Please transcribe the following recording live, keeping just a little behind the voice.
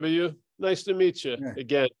For you, nice to meet you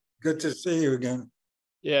again. Good to see you again.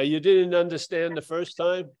 Yeah, you didn't understand the first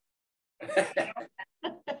time?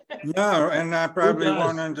 No, and I probably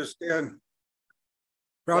won't understand.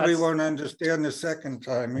 Probably won't understand the second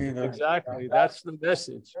time either. Exactly. That's the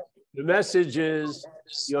message. The message is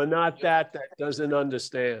you're not that doesn't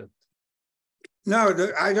understand. No,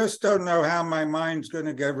 I just don't know how my mind's going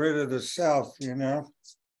to get rid of the self, you know?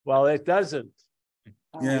 Well, it doesn't.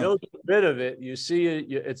 Yeah. You don't get rid of it. You see it,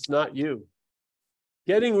 it's not you.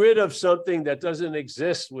 Getting rid of something that doesn't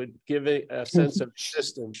exist would give it a sense of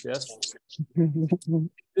existence, yes?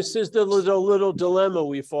 This is the little dilemma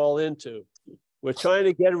we fall into. We're trying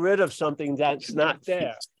to get rid of something that's not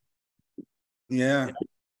there. Yeah.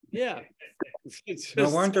 Yeah. No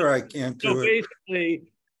wonder I can't do it.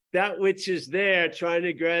 Basically, that which is there, trying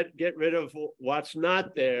to get rid of what's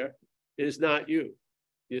not there, is not you.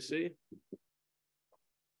 You see?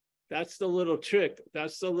 That's the little trick.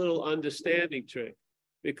 That's the little understanding trick.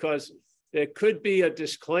 Because there could be a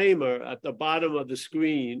disclaimer at the bottom of the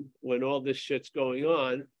screen when all this shit's going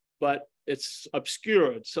on, but it's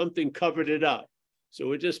obscured. Something covered it up. So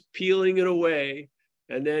we're just peeling it away.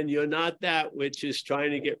 And then you're not that which is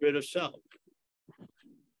trying to get rid of self.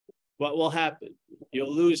 What will happen?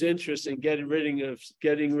 You'll lose interest in getting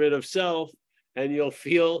rid of self, and you'll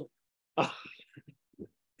feel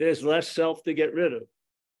there's less self to get rid of.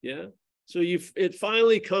 Yeah. So it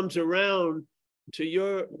finally comes around to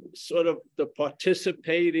your sort of the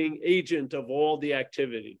participating agent of all the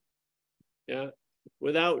activity. Yeah.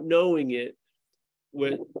 Without knowing it,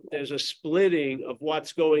 there's a splitting of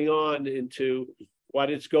what's going on into what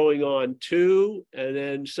it's going on to, and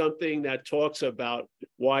then something that talks about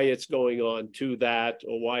why it's going on to that,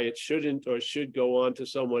 or why it shouldn't or should go on to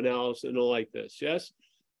someone else, and all like this. Yes.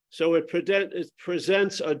 So it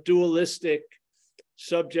presents a dualistic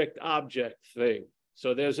subject-object thing.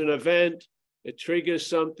 So there's an event, it triggers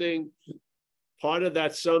something. Part of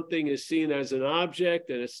that something is seen as an object,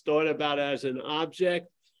 and it's thought about as an object,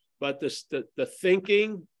 but the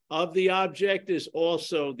thinking of the object is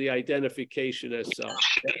also the identification as self.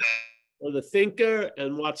 So the thinker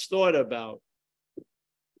and what's thought about.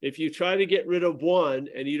 If you try to get rid of one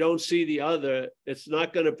and you don't see the other, it's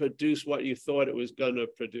not going to produce what you thought it was going to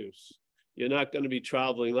produce. You're not going to be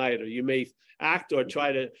traveling lighter. You may act or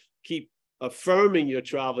try to keep affirming you're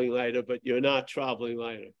traveling lighter, but you're not traveling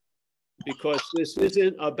lighter. Because this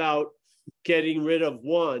isn't about getting rid of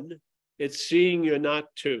one, it's seeing you're not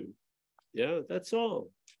two. Yeah, that's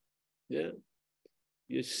all. Yeah.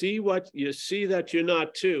 You see that you're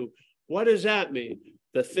not two. What does that mean?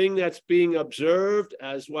 The thing that's being observed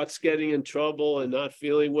as what's getting in trouble and not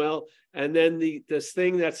feeling well, and then this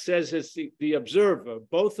thing that says it's the observer.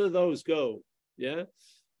 Both of those go. Yeah.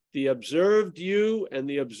 The observed you and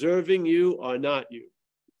the observing you are not you.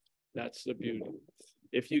 That's the beauty.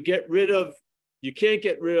 If you can't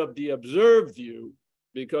get rid of the observed you,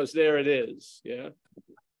 because there it is. Yeah.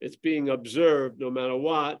 It's being observed no matter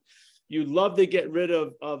what. You'd love to get rid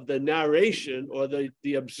of the narration or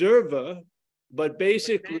the observer, but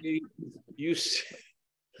basically you see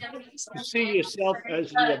yourself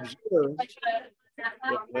as the observed.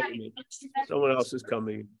 Wait a minute. Someone else is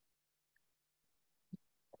coming.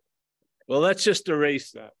 Well, let's just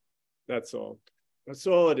erase that. That's all. That's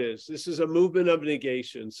all it is. This is a movement of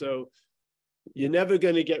negation. So you're never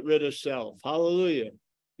going to get rid of self. Hallelujah.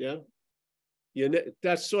 Yeah.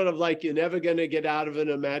 That's sort of like you're never going to get out of an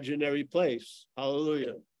imaginary place.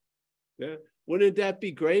 Hallelujah. Yeah. Wouldn't that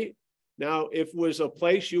be great? Now, if it was a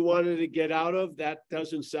place you wanted to get out of, that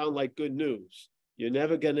doesn't sound like good news. You're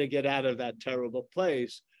never going to get out of that terrible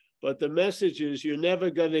place. But the message is you're never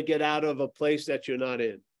going to get out of a place that you're not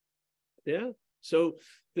in. Yeah. So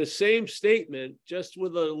the same statement, just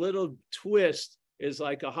with a little twist, is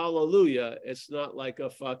like a hallelujah. It's not like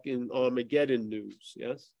a fucking Armageddon news.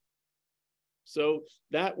 Yes. So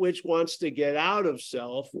that which wants to get out of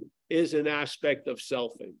self is an aspect of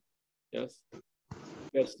selfing. Yes.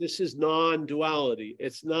 Yes. This is non-duality.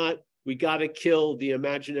 It's not, we got to kill the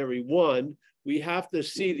imaginary one. We have to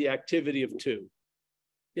see the activity of two.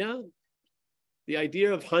 Yeah. The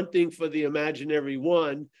idea of hunting for the imaginary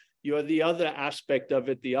one, you're the other aspect of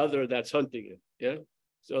it, the other that's hunting it. Yeah.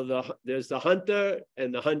 So there's the hunter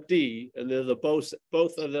and the huntee, and they're both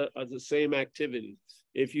are the same activity.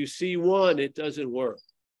 If you see one, it doesn't work.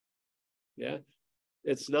 Yeah.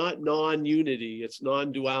 It's not non-unity, it's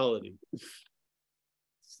non-duality.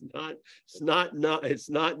 It's not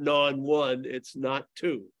non-one, it's not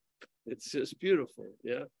two. It's just beautiful.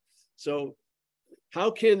 Yeah. So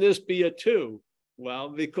how can this be a two? Well,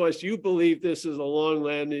 because you believe this is a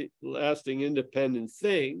long-lasting independent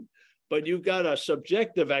thing, but you've got a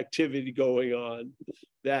subjective activity going on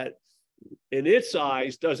that in its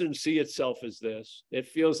eyes doesn't see itself as this. It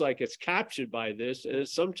feels like it's captured by this, and it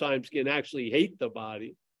sometimes can actually hate the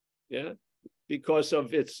body, yeah, because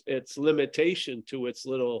of its limitation to its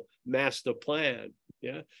little master plan,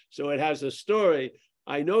 yeah. So it has a story.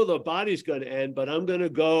 I know the body's going to end, but I'm going to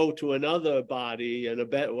go to another body and a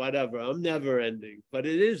bit whatever. I'm never ending, but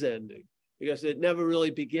it is ending because it never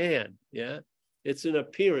really began, yeah. It's an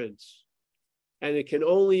appearance. And it can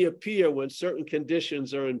only appear when certain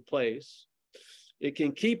conditions are in place. It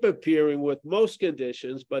can keep appearing with most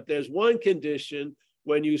conditions, but there's one condition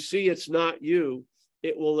when you see it's not you,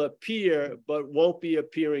 it will appear, but won't be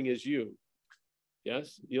appearing as you.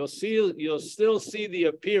 Yes, you'll still see the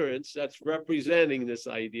appearance that's representing this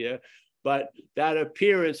idea, but that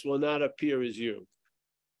appearance will not appear as you.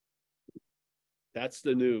 That's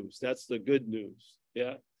the news. That's the good news.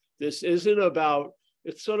 Yeah, this isn't about.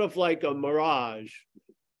 It's sort of like a mirage,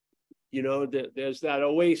 you know, there's that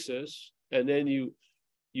oasis, and then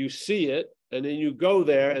you see it, and then you go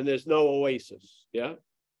there, and there's no oasis, yeah?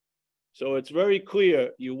 So it's very clear,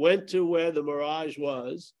 you went to where the mirage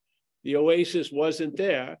was, the oasis wasn't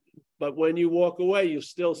there, but when you walk away, you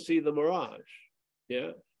still see the mirage,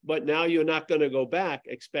 yeah? But now you're not gonna go back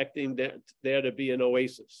expecting there to be an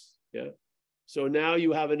oasis, yeah? So now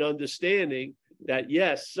you have an understanding that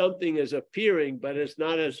yes, something is appearing, but it's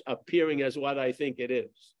not as appearing as what I think it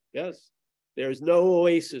is. Yes, there's no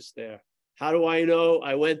oasis there. How do I know?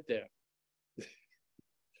 I went there.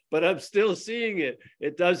 But I'm still seeing it.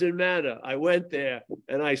 It doesn't matter. I went there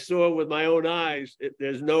and I saw with my own eyes,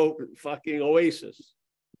 there's no fucking oasis.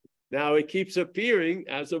 Now it keeps appearing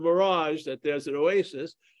as a mirage that there's an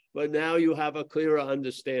oasis, but now you have a clearer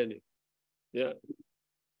understanding. Yeah.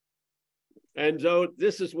 And so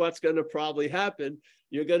this is what's going to probably happen.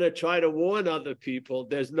 You're going to try to warn other people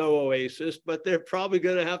there's no oasis, but they're probably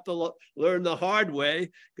going to have to learn the hard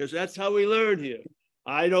way because that's how we learn here.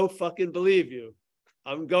 I don't fucking believe you.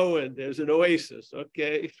 I'm going. There's an oasis.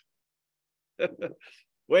 Okay.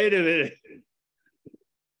 Wait a minute.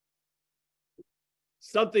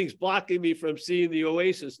 Something's blocking me from seeing the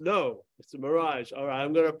oasis. No, it's a mirage. All right,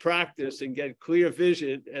 I'm going to practice and get clear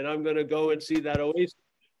vision, and I'm going to go and see that oasis.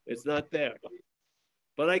 It's not there.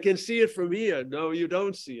 But I can see it from here. No, you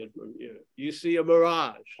don't see it from here. You see a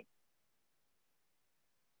mirage.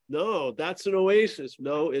 No, that's an oasis.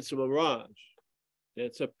 No, it's a mirage.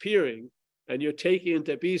 It's appearing, and you're taking it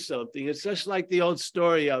to be something. It's just like the old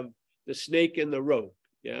story of the snake and the rope,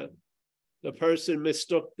 yeah? The person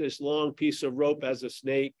mistook this long piece of rope as a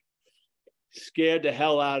snake, scared the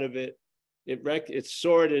hell out of it. It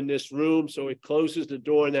saw it in this room, so it closes the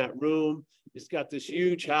door in that room. It's got this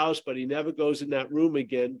huge house, but he never goes in that room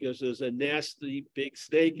again because there's a nasty big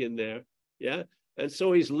snake in there. Yeah. And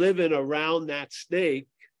so he's living around that snake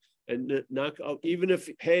and not, even if,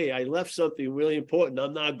 hey, I left something really important,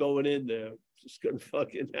 I'm not going in there. Just gonna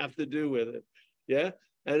fucking have to do with it. Yeah.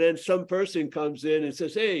 And then some person comes in and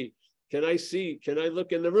says, hey, can I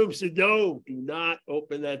look in the room? He said, no, do not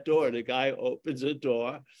open that door. And the guy opens the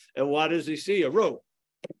door. And what does he see? A rope.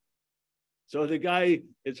 So the guy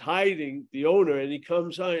is hiding, the owner, and he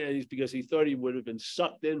comes on, and because he thought he would have been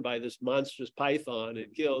sucked in by this monstrous python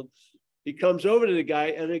and killed. He comes over to the guy,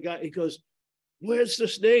 and he goes, where's the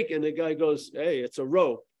snake? And the guy goes, hey, it's a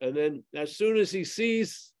rope. And then as soon as he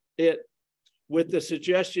sees it with the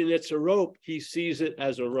suggestion it's a rope, he sees it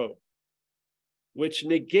as a rope, which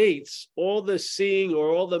negates all the seeing or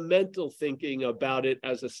all the mental thinking about it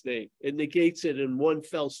as a snake. It negates it in one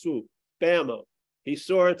fell swoop. Bammo. He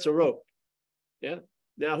saw it's a rope. Yeah.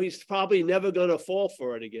 Now he's probably never going to fall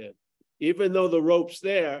for it again. Even though the rope's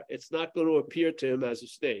there, it's not going to appear to him as a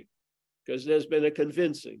snake because there's been a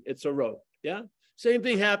convincing it's a rope. Yeah. Same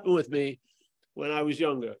thing happened with me when I was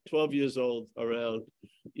younger, 12 years old around,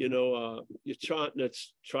 you know, you're trying to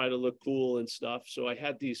try to look cool and stuff. So I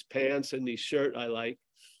had these pants and these shirt I like.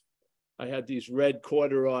 I had these red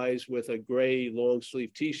corduroys with a gray long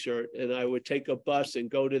sleeve t-shirt, and I would take a bus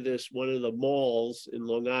and go to one of the malls in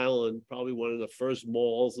Long Island, probably one of the first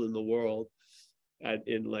malls in the world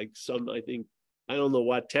in like I don't know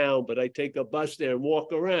what town, but I take a bus there and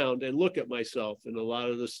walk around and look at myself in a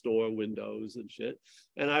lot of the store windows and shit.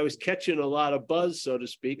 And I was catching a lot of buzz, so to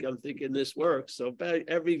speak. I'm thinking this works. So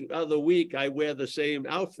every other week I wear the same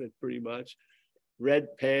outfit pretty much. Red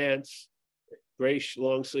pants, gray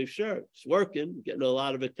long sleeve shirt. It's working, getting a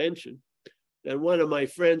lot of attention. Then one of my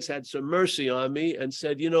friends had some mercy on me and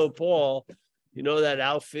said, you know, Paul, you know that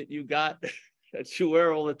outfit you got that you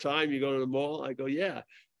wear all the time? You go to the mall? I go, yeah.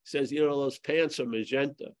 He says, you know, those pants are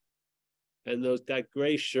magenta and that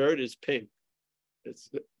gray shirt is pink.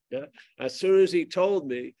 Yeah. As soon as he told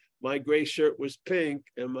me my gray shirt was pink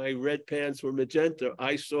and my red pants were magenta,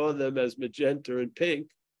 I saw them as magenta and pink,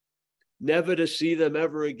 never to see them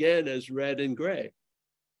ever again as red and gray.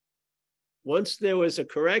 Once there was a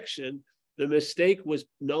correction, the mistake was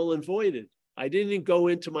null and voided. I didn't go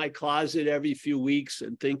into my closet every few weeks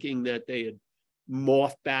and thinking that they had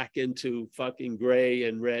morphed back into fucking gray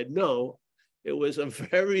and red. No, it was a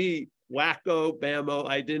very wacko bammo.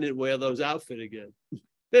 I didn't wear those outfits again.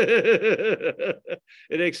 It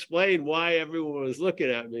explained why everyone was looking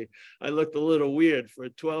at me. I looked a little weird for a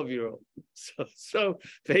 12-year-old. So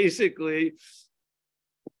basically,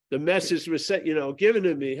 the message was set, given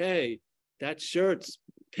to me, hey, that shirt's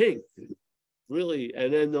pink, really,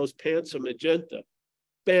 and then those pants are magenta.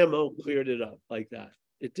 Bammo cleared it up like that.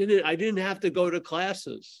 I didn't have to go to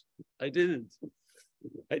classes. I didn't.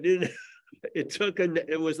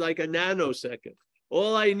 It was like a nanosecond.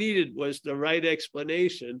 All I needed was the right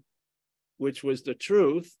explanation, which was the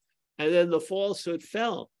truth. And then the falsehood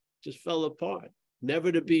just fell apart,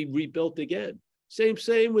 never to be rebuilt again. Same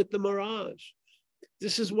with the mirage.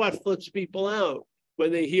 This is what flips people out.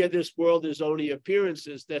 When they hear this world is only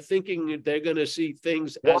appearances, they're thinking that they're going to see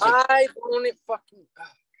things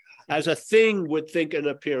as a thing would think an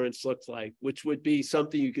appearance looks like, which would be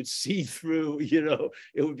something you could see through,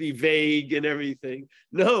 it would be vague and everything.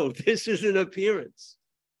 No, this is an appearance.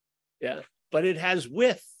 Yeah, but it has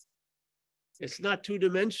width. It's not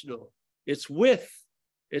two-dimensional. It's width.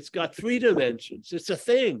 It's got 3 dimensions. It's a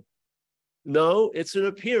thing. No, it's an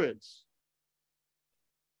appearance.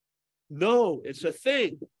 No, it's a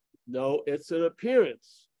thing. No, it's an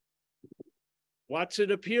appearance. What's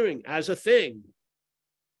it appearing? As a thing.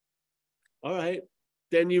 All right.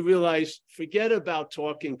 Then you realize, forget about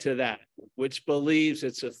talking to that, which believes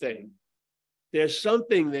it's a thing. There's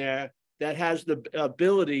something there that has the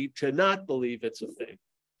ability to not believe it's a thing.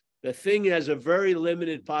 The thing has a very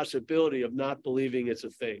limited possibility of not believing it's a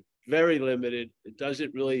thing. Very limited. It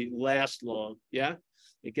doesn't really last long. Yeah.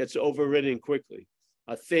 It gets overridden quickly.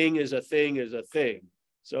 A thing is a thing is a thing.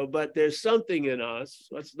 So, but there's something in us,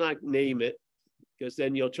 let's not name it, because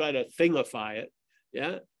then you'll try to thingify it,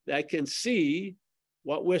 yeah, that can see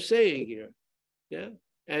what we're saying here, yeah?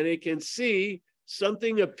 And it can see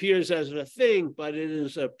something appears as a thing, but it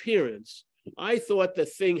is appearance. I thought the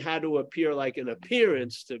thing had to appear like an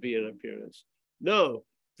appearance to be an appearance. No,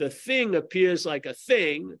 the thing appears like a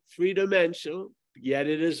thing, 3-dimensional, yet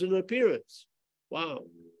it is an appearance. Wow.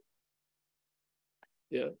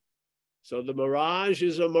 Yeah. So the mirage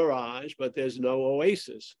is a mirage, but there's no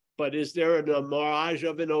oasis. But is there a mirage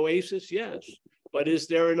of an oasis? Yes. But is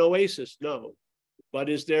there an oasis? No. But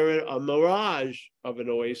is there a mirage of an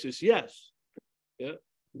oasis? Yes. Yeah.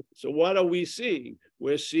 So what are we seeing?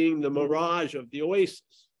 We're seeing the mirage of the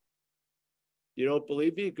oasis. You don't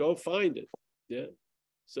believe me? Go find it. Yeah.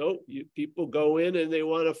 So people go in and they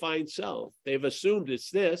want to find self. They've assumed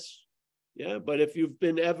it's this. Yeah, but if you've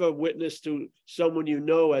been ever witness to someone you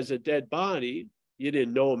know as a dead body, you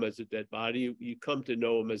didn't know him as a dead body, you come to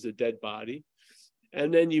know him as a dead body.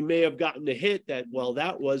 And then you may have gotten the hint that, well,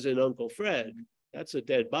 that wasn't Uncle Fred. That's a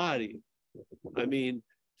dead body. I mean,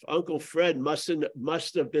 Uncle Fred must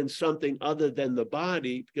have been something other than the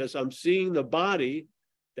body, because I'm seeing the body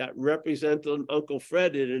that represents Uncle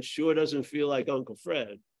Fred, and it sure doesn't feel like Uncle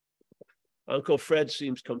Fred. Uncle Fred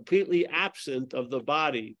seems completely absent of the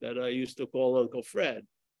body that I used to call Uncle Fred.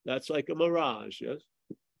 That's like a mirage, yes?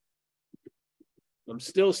 I'm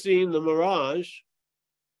still seeing the mirage,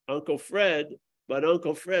 Uncle Fred, but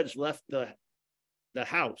Uncle Fred's left the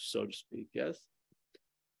house, so to speak, yes?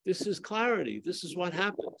 This is clarity. This is what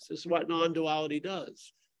happens. This is what non-duality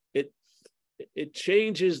does. It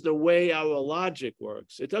changes the way our logic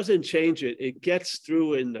works. It doesn't change it. It gets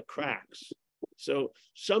through in the cracks. So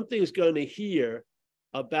something's going to hear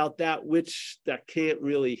about that which that can't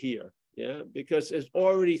really hear, yeah, because it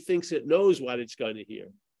already thinks it knows what it's going to hear,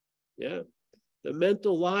 yeah. The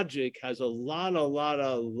mental logic has a lot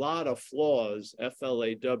of flaws,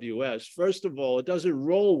 FLAWS. First of all, it doesn't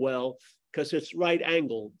roll well because it's right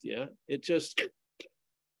angled, yeah. It's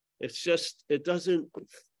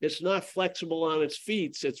not flexible on its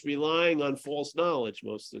feet. It's relying on false knowledge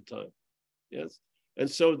most of the time, yes. And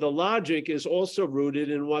so the logic is also rooted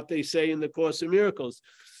in what they say in the Course in Miracles,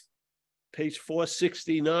 page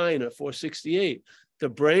 469 or 468. The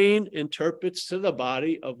brain interprets to the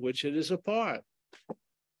body of which it is a part.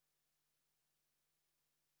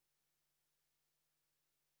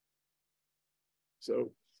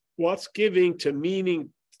 So what's giving to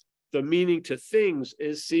meaning, the meaning to things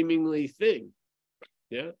is seemingly thing.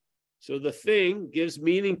 Yeah. So the thing gives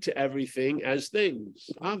meaning to everything as things,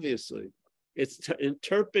 obviously. It's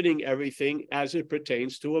interpreting everything as it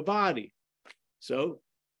pertains to a body. So,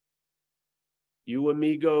 you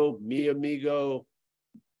amigo, me amigo,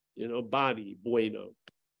 body, bueno.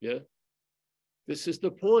 Yeah. This is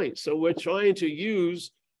the point. So we're trying to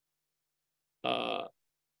use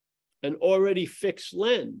an already fixed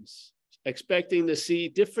lens, expecting to see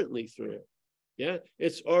differently through it. Yeah.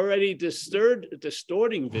 It's already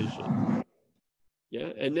distorting vision. Yeah.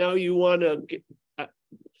 And now you want to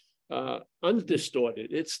undistort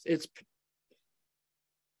it.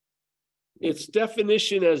 Its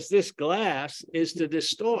definition as this glass is to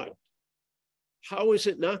distort. How is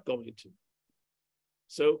it not going to?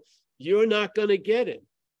 So you're not going to get it.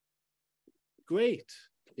 Great.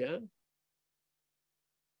 Yeah.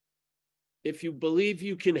 If you believe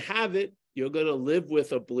you can have it, you're going to live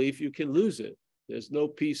with a belief you can lose it. There's no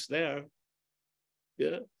peace there.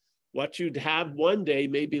 Yeah. What you'd have one day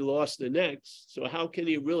may be lost the next. So how can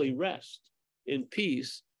you really rest in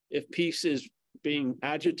peace if peace is being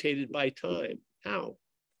agitated by time? How?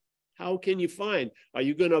 How can you find? Are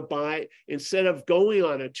you going to buy, instead of going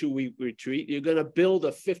on a 2-week retreat, you're going to build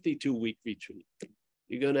a 52-week retreat.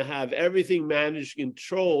 You're going to have everything managed,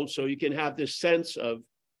 controlled, so you can have this sense of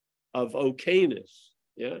okayness.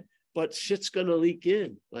 Yeah. But shit's going to leak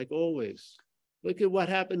in, like always. Look at what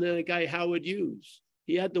happened to the guy Howard Hughes.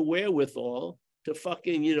 He had the wherewithal to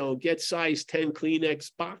fucking, get size 10 Kleenex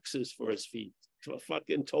boxes for his feet. To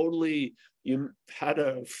fucking totally, you had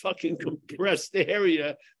a fucking compressed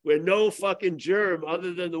area where no fucking germ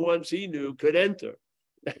other than the ones he knew could enter.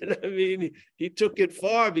 And I mean, he took it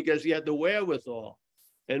far because he had the wherewithal.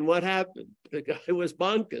 And what happened? The guy was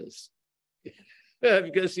bonkers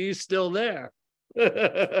because he's still there.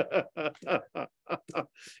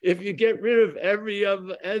 If you get rid of every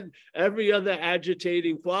other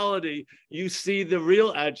agitating quality, you see the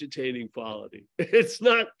real agitating quality. It's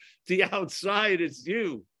not the outside, it's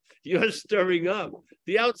you. You're stirring up.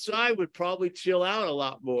 The outside would probably chill out a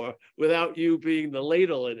lot more without you being the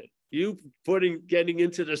ladle in it. You getting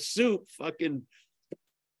into the soup fucking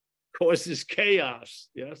causes chaos.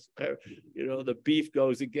 Yes. The beef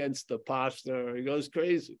goes against the pasta, it goes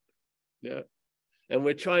crazy. Yeah. And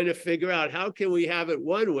we're trying to figure out how can we have it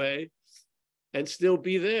one way and still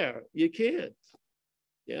be there? You can't.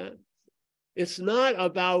 Yeah. It's not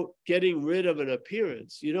about getting rid of an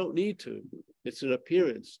appearance. You don't need to. It's an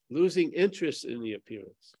appearance. Losing interest in the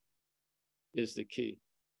appearance is the key.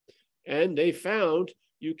 And they found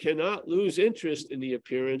you cannot lose interest in the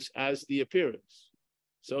appearance as the appearance.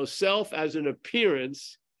 So self as an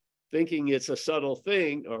appearance, thinking it's a subtle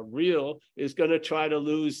thing or real, is going to try to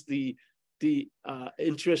lose the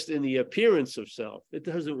interest in the appearance of self. It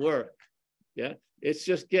doesn't work. Yeah. It's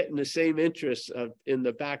just getting the same interest in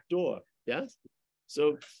the back door. Yes.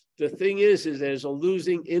 So the thing is there's a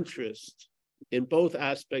losing interest in both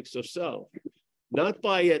aspects of self, not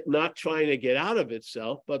by it not trying to get out of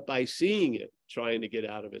itself, but by seeing it trying to get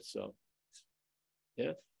out of itself.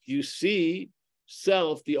 Yeah. You see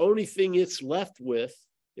self, the only thing it's left with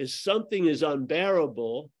is something is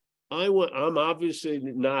unbearable. I'm obviously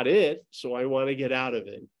not it, so I want to get out of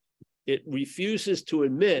it. It refuses to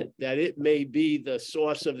admit that it may be the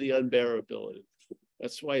source of the unbearability.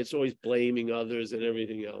 That's why it's always blaming others and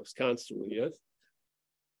everything else constantly, yes?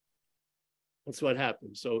 That's what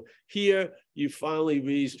happens. So here you finally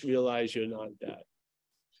realize you're not that.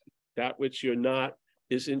 That which you're not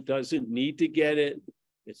doesn't need to get it.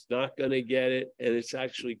 It's not going to get it. And it's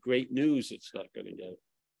actually great news it's not going to get it.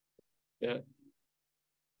 Yeah.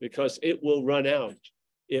 Because it will run out.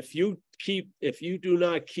 If you do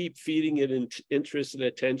not keep feeding it interest and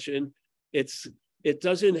attention, it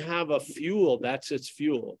doesn't have a fuel. That's its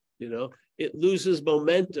fuel. It loses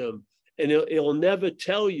momentum, and it'll never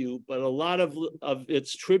tell you. But a lot of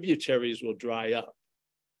its tributaries will dry up.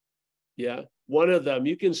 Yeah, one of them,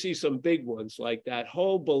 you can see some big ones like that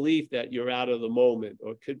whole belief that you're out of the moment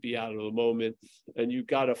or could be out of the moment, and you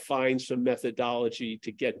got to find some methodology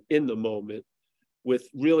to get in the moment. With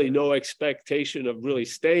really no expectation of really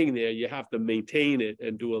staying there, you have to maintain it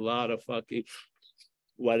and do a lot of fucking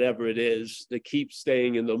whatever it is to keep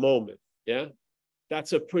staying in the moment. Yeah,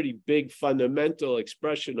 that's a pretty big fundamental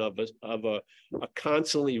expression of a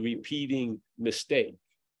constantly repeating mistake.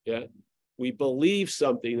 Yeah, we believe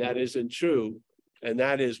something that isn't true, and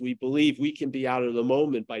that is we believe we can be out of the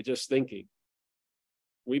moment by just thinking.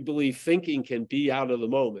 We believe thinking can be out of the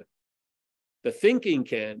moment. The thinking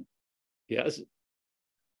can, yes.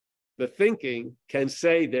 The thinking can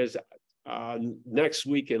say there's next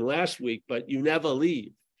week and last week, but you never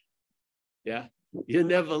leave. Yeah, you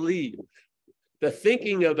never leave. The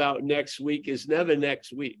thinking about next week is never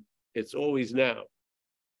next week. It's always now.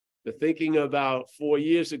 The thinking about 4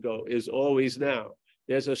 years ago is always now.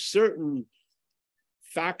 There's a certain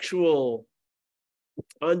factual,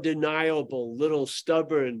 undeniable little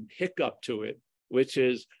stubborn hiccup to it, which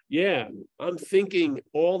is, yeah, I'm thinking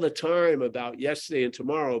all the time about yesterday and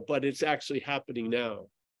tomorrow, but it's actually happening now.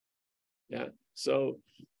 Yeah. So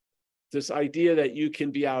this idea that you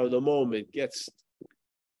can be out of the moment gets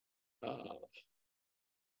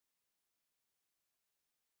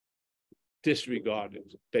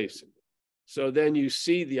disregarded, basically. So then you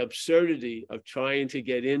see the absurdity of trying to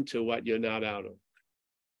get into what you're not out of,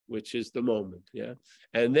 which is the moment. Yeah.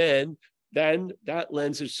 And then that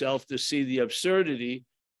lends itself to see the absurdity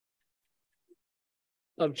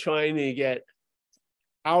of trying to get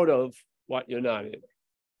out of what you're not in.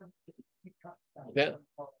 Yeah.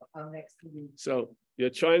 So you're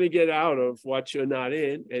trying to get out of what you're not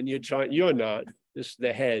in, and you're not. This is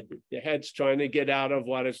the head. The head's trying to get out of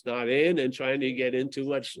what it's not in and trying to get into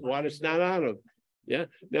what it's not out of. Yeah.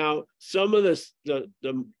 Now, some of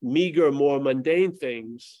the meager, more mundane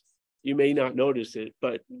things, you may not notice it,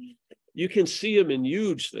 but you can see them in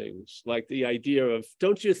huge things, like the idea of,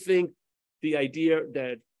 don't you think the idea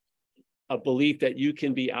that a belief that you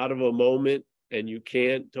can be out of a moment and you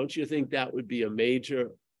can't, don't you think that would be a major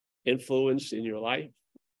influence in your life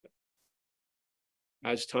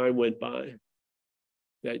as time went by?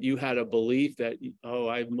 That you had a belief that,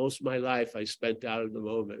 oh, most of my life I spent out of the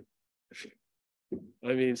moment.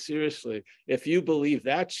 I mean, seriously, if you believe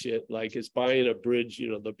that shit, like it's buying a bridge,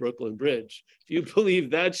 the Brooklyn Bridge, if you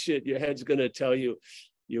believe that shit, your head's going to tell you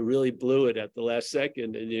you really blew it at the last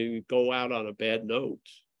second and you go out on a bad note.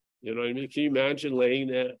 You know what I mean? Can you imagine laying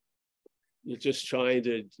there? You're just trying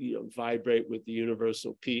to vibrate with the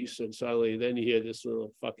universal peace, and suddenly then you hear this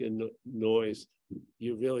little fucking noise.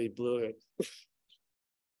 You really blew it.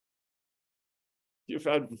 You've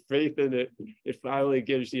had faith in it. It finally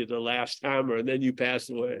gives you the last hammer, and then you pass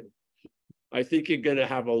away. I think you're going to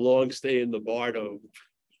have a long stay in the bardo.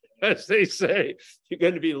 As they say, you're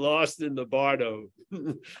going to be lost in the bardo.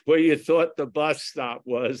 Where you thought the bus stop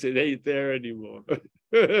was, it ain't there anymore.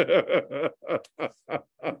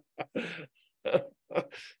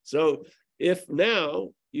 So if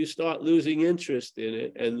now you start losing interest in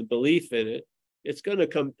it and the belief in it, it's going to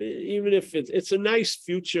come, even if it's a nice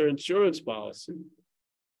future insurance policy.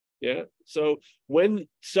 Yeah. So when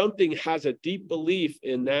something has a deep belief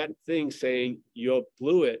in that thing saying you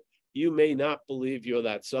blew it, you may not believe you're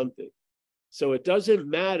that something. So it doesn't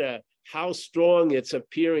matter how strong it's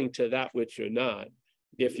appearing to that which you're not,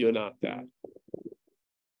 if you're not that.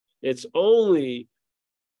 It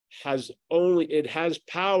has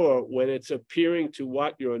power when it's appearing to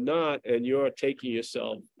what you're not and you're taking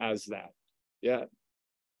yourself as that. Yeah.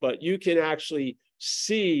 But you can actually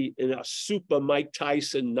see in a super Mike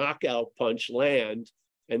Tyson knockout punch land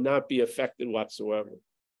and not be affected whatsoever.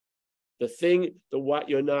 What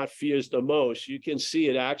you're not fears the most, you can see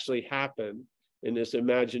it actually happen in this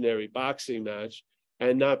imaginary boxing match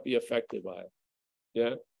and not be affected by it.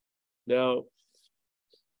 Yeah. Now,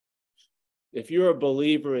 if you're a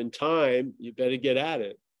believer in time, you better get at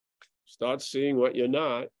it. Start seeing what you're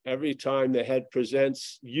not. Every time the head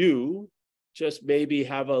presents you, just maybe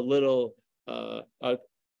have a little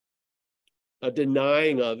a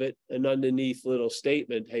denying of it, an underneath little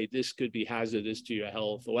statement, hey, this could be hazardous to your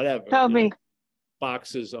health or whatever. Tell me.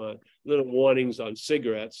 Boxes on, little warnings on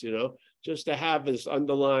cigarettes, just to have this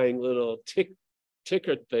underlying little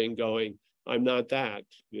ticker thing going, I'm not that,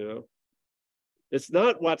 It's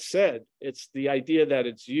not what's said, it's the idea that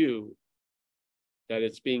it's you, that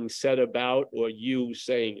it's being said about or you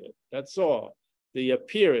saying it. That's all. The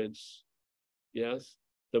appearance, yes,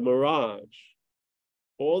 the mirage,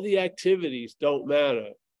 all the activities don't matter,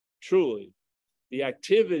 truly. The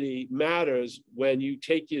activity matters when you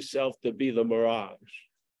take yourself to be the mirage.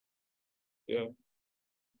 Yeah.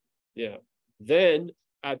 Yeah. Then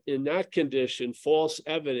in that condition, false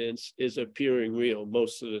evidence is appearing real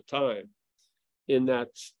most of the time. In that,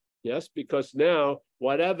 yes, because now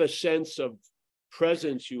whatever sense of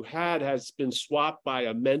presence you had has been swapped by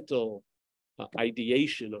a mental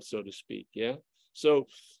ideation, or so to speak. Yeah. So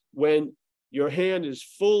when your hand is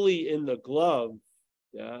fully in the glove,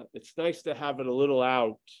 yeah, it's nice to have it a little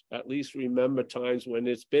out. At least remember times when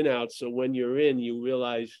it's been out. So when you're in, you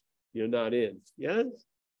realize you're not in. Yes.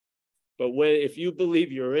 But if you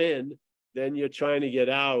believe you're in, then you're trying to get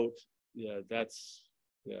out. Yeah,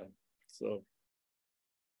 So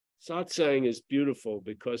satsang is beautiful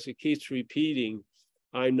because it keeps repeating,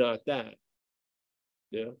 I'm not that.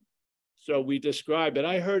 Yeah. So we describe it.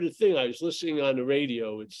 I heard a thing, I was listening on the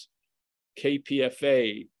radio. It's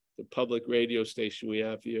KPFA, the public radio station we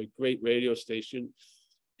have here, a great radio station.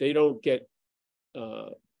 they don't get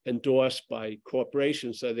endorsed by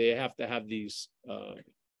corporations, so they have to have these,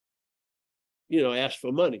 ask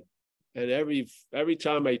for money. And every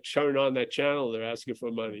time I turn on that channel, they're asking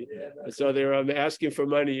for money. And so they're asking for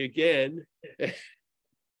money again.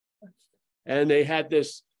 And they had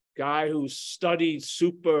this guy who studied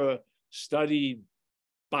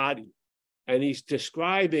body. And he's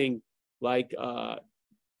describing like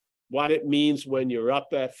what it means when you're up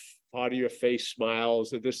at part of your face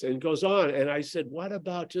smiles and this and goes on. And I said, what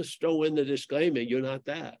about just throw in the disclaimer? You're not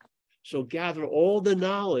that. So gather all the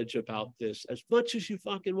knowledge about this as much as you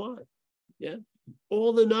fucking want. Yeah,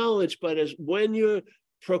 all the knowledge, but as when you're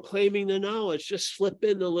proclaiming the knowledge, just slip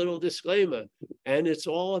in a little disclaimer. And it's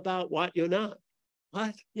all about what you're not.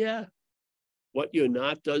 What? Yeah. What you're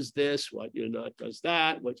not does this, what you're not does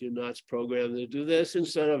that, what you're not's programmed to do this,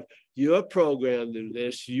 instead of you're programmed to do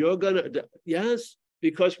this, you're gonna, yes,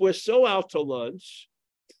 because we're so out to lunch.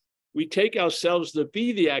 We take ourselves to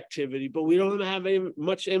be the activity, but we don't have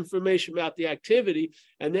much information about the activity.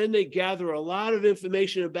 And then they gather a lot of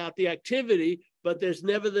information about the activity, but there's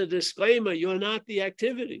never the disclaimer, you're not the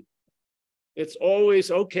activity. It's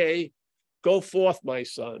always, okay, go forth, my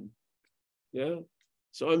son. Yeah.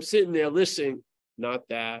 So I'm sitting there listening, not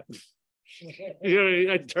that.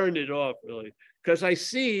 I turned it off really, because I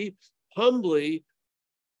see humbly,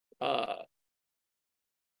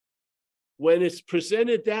 when it's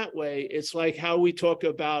presented that way, it's like how we talk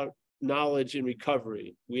about knowledge and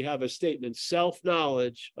recovery. We have a statement,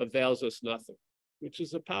 self-knowledge avails us nothing, which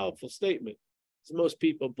is a powerful statement. So most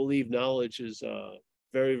people believe knowledge is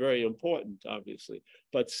very, very important, obviously,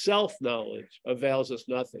 but self-knowledge avails us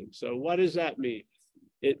nothing. So what does that mean?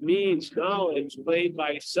 It means knowledge made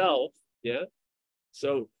by self, yeah?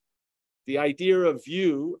 So the idea of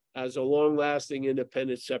you as a long-lasting,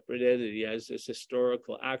 independent, separate entity, as this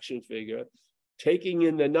historical action figure, taking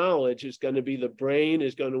in the knowledge is going to be the brain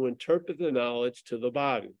is going to interpret the knowledge to the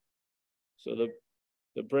body. So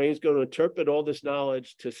the brain's going to interpret all this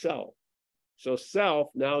knowledge to self. So self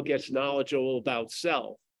now gets knowledgeable about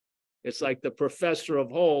self. It's like the professor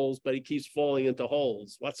of holes, but he keeps falling into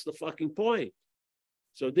holes. What's the fucking point?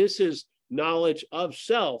 So this is knowledge of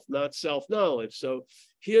self, not self-knowledge. So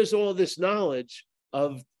here's all this knowledge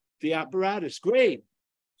of the apparatus. Great.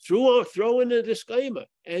 Throw in a disclaimer.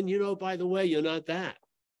 And, by the way, you're not that.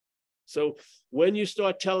 So when you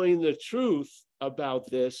start telling the truth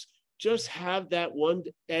about this, just have that one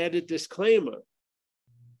added disclaimer.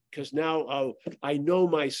 Because now I know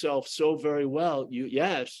myself so very well.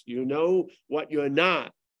 Yes, you know what you're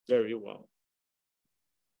not very well.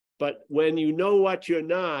 But when you know what you're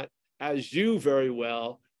not as you very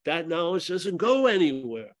well, that knowledge doesn't go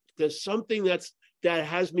anywhere. There's something that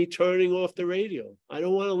has me turning off the radio. I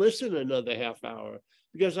don't want to listen another half hour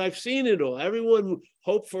because I've seen it all. Everyone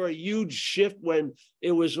hoped for a huge shift when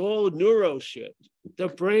it was all neuro shit. The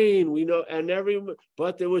brain, we know,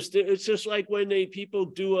 but it's just like when people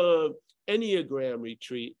do a Enneagram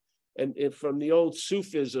retreat and from the old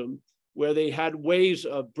Sufism, where they had ways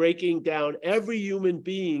of breaking down every human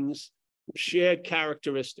being's shared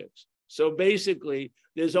characteristics. So basically,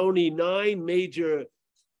 there's only 9 major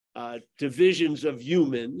divisions of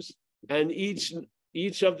humans, and each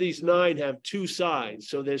of these 9 have 2 sides.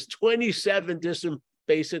 So there's 27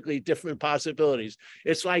 different possibilities.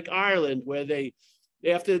 It's like Ireland, where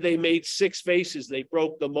after they made 6 faces, they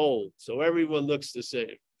broke the mold. So everyone looks the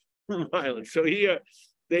same. Ireland. So here,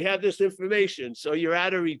 they have this information. So you're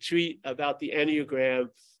at a retreat about the Enneagram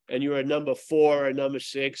and you're a number 4 or number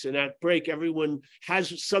 6. And at break, everyone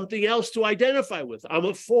has something else to identify with. I'm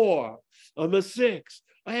a 4, I'm a 6.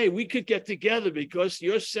 Hey, we could get together because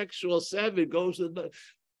your sexual 7 goes to the...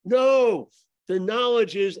 No, the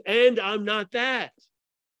knowledge is, and I'm not that.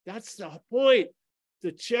 That's the point.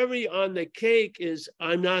 The cherry on the cake is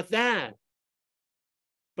I'm not that.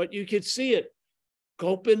 But you can see it.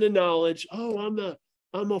 Gulp in the knowledge. Oh,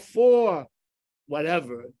 I'm a 4,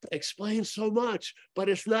 whatever. Explains so much, but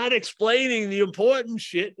it's not explaining the important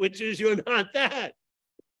shit, which is you're not that.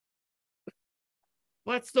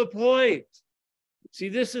 What's the point? See,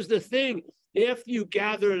 this is the thing. After you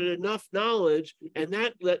gathered enough knowledge and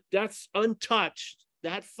that's untouched,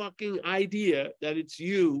 that fucking idea that it's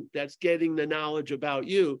you that's getting the knowledge about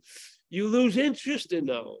you, you lose interest in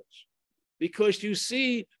knowledge because you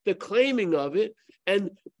see the claiming of it.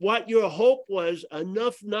 And what your hope was,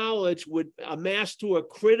 enough knowledge would amass to a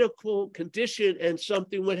critical condition and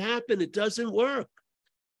something would happen. It doesn't work.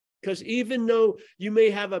 Because even though you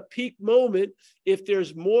may have a peak moment, if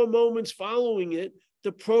there's more moments following it,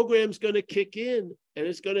 the program's going to kick in and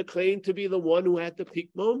it's going to claim to be the one who had the peak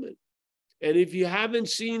moment. And if you haven't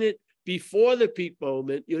seen it before the peak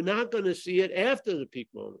moment. You're not going to see it after the peak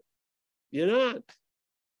moment. You're not.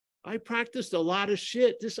 I practiced a lot of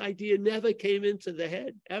shit. This idea never came into the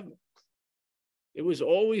head, ever. It was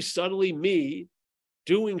always subtly me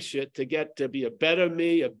doing shit to get to be a better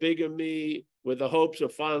me, a bigger me, with the hopes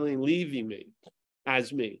of finally leaving me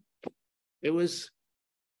as me. It was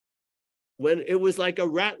like a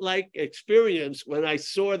rat-like experience when I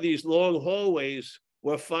saw these long hallways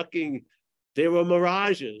they were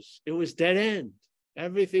mirages. It was dead end.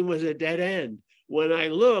 Everything was a dead end. When I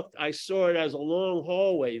looked, I saw it as a long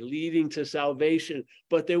hallway leading to salvation,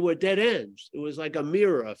 but there were dead ends. It was like a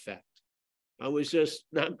mirror effect. I was just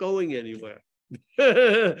not going anywhere.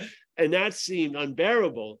 And that seemed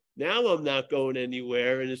unbearable. Now I'm not going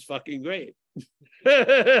anywhere, and it's fucking great.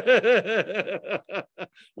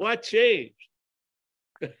 What changed?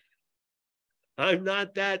 I'm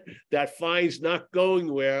not that finds not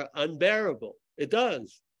going where unbearable. It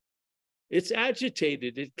does. It's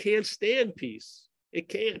agitated. It can't stand peace. It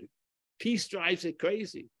can't. Peace drives it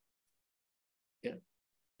crazy. Yeah.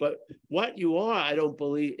 But what you are, I don't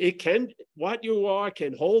believe it can. What you are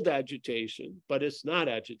can hold agitation, but it's not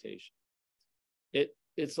agitation.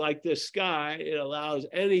 It's like the sky. It allows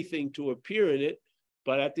anything to appear in it,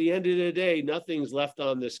 but at the end of the day, nothing's left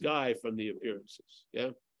on the sky from the appearances. Yeah.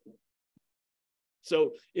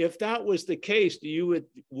 So if that was the case,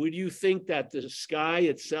 would you think that the sky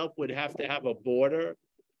itself would have to have a border,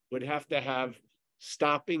 would have to have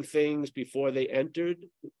stopping things before they entered?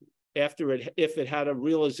 If it had a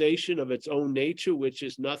realization of its own nature, which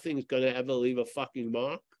is nothing's going to ever leave a fucking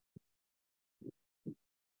mark?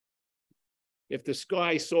 If the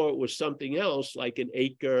sky saw it was something else, like an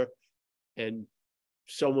acre, and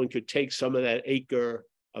someone could take some of that acre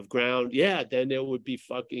of ground, yeah, then there would be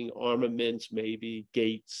fucking armaments, maybe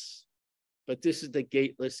gates. But this is the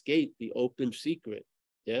gateless gate, the open secret.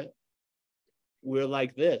 Yeah. We're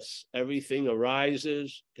like this. Everything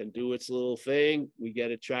arises, can do its little thing. We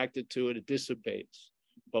get attracted to it, it dissipates.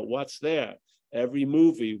 But what's there? Every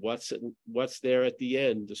movie, what's there at the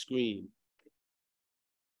end, the screen?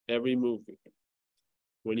 Every movie.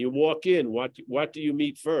 When you walk in, what do you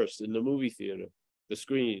meet first in the movie theater? The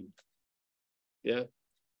screen. Yeah.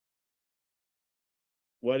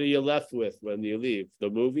 What are you left with when you leave?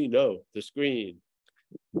 The movie? No, the screen.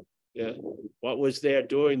 Yeah. What was there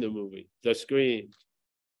during the movie? The screen.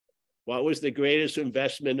 What was the greatest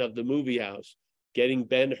investment of the movie house? Getting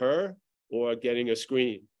Ben-Hur or getting a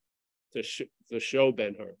screen to show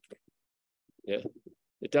Ben-Hur? Yeah.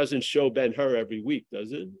 It doesn't show Ben-Hur every week,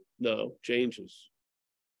 does it? No, changes.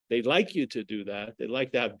 They'd like you to do that. They'd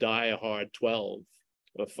like to have Die Hard 12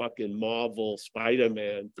 or fucking Marvel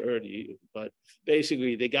Spider-Man 30. But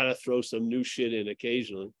basically, they got to throw some new shit in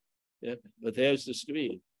occasionally. Yeah. But there's the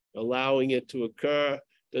screen. Allowing it to occur.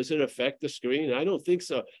 Does it affect the screen? I don't think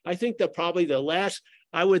so. I think that probably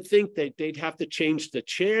I would think that they'd have to change the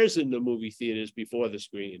chairs in the movie theaters before the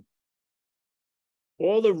screen.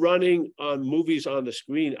 All the running on movies on the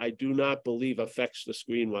screen, I do not believe affects the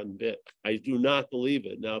screen one bit. I do not believe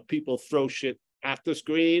it. Now, people throw shit at the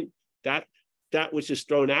screen. That which is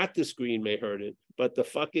thrown at the screen may hurt it, but the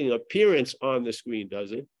fucking appearance on the screen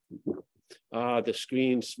doesn't. The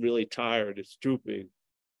screen's really tired. It's drooping.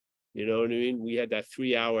 You know what I mean? We had that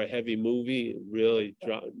 3-hour heavy movie. It really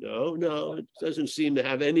dropped. No, it doesn't seem to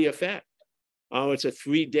have any effect. Oh, it's a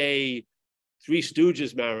 3-day Three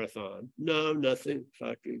Stooges marathon. No, nothing.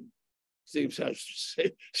 Fucking seems to have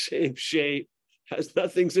same shape.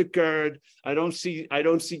 Nothing's occurred. I don't see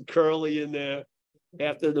Curly in there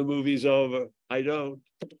after the movie's over. I don't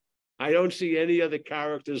see any other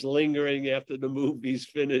characters lingering after the movie's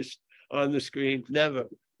finished on the screen. Never.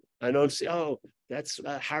 I don't see, that's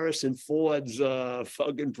Harrison Ford's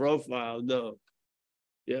fucking profile. No.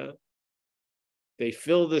 Yeah. They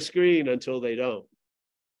fill the screen until they don't.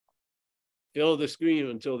 Fill the screen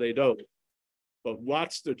until they don't. But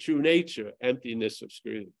what's the true nature? Emptiness of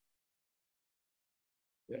screen.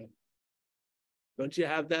 Yeah. Don't you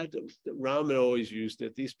have that? Raman always used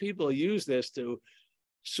it. These people use this to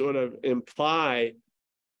sort of imply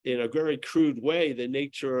in a very crude way the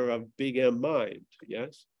nature of big M mind.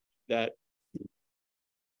 Yes. That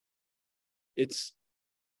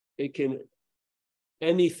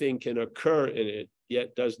anything can occur in it,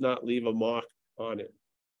 yet does not leave a mark on it.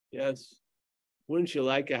 Yes. Wouldn't you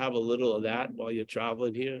like to have a little of that while you're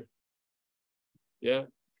traveling here? Yeah.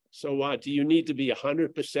 So what? Do you need to be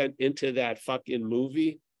 100% into that fucking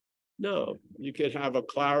movie? No. You could have a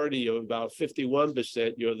clarity of about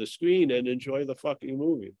 51%. You're the screen and enjoy the fucking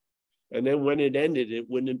movie. And then when it ended, it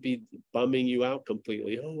wouldn't be bumming you out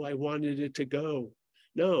completely. Oh, I wanted it to go.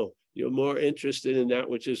 No, You're more interested in that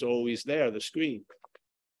which is always there, the screen.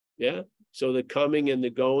 Yeah. So the coming and the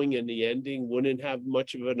going and the ending wouldn't have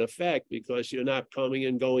much of an effect because you're not coming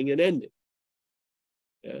and going and ending.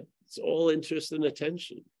 Yeah. It's all interest and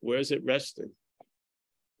attention. Where's it resting?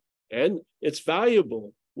 And it's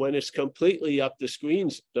valuable when it's completely up the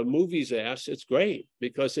screens, the movie's ass. It's great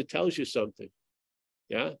because it tells you something.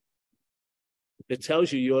 Yeah. It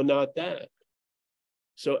tells you you're not that.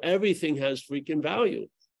 So everything has freaking value.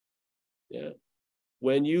 Yeah.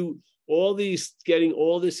 When you getting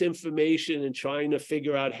all this information and trying to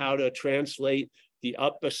figure out how to translate the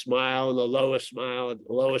upper smile and the lower smile.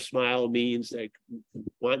 The lower smile means they're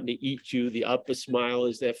wanting to eat you. The upper smile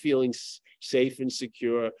is they're feeling safe and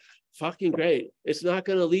secure. Fucking great. It's not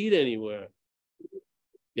going to lead anywhere.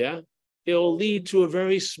 Yeah. It'll lead to a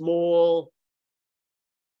very small,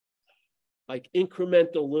 like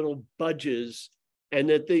incremental little budges, and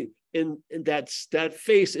that that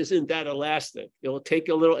face isn't that elastic. It'll take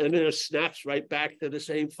a little, and then it snaps right back to the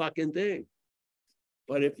same fucking thing.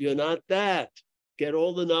 But if you're not that, get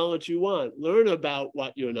all the knowledge you want. Learn about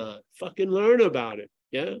what you're not. Fucking learn about it.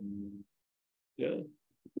 Yeah. Yeah.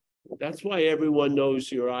 That's why everyone knows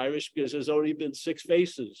you're Irish, because there's only been 6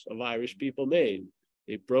 faces of Irish people made.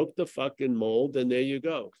 They broke the fucking mold, and there you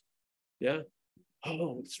go. Yeah.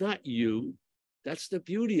 Oh, it's not you. That's the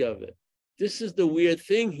beauty of it. This is the weird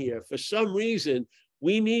thing here. For some reason,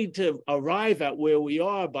 we need to arrive at where we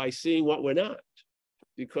are by seeing what we're not,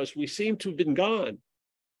 because we seem to have been gone.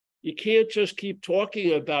 You can't just keep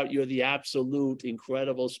talking about you're the absolute,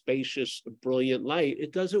 incredible, spacious, brilliant light.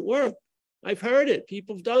 It doesn't work. I've heard it.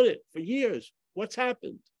 People have done it for years. What's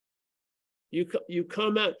happened? You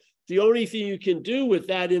come out. The only thing you can do with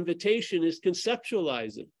that invitation is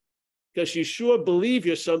conceptualize it, because you sure believe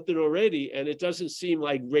you're something already, and it doesn't seem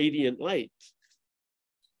like radiant light,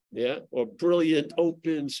 yeah, or brilliant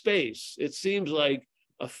open space. It seems like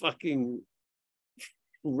a fucking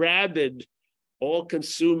rabid,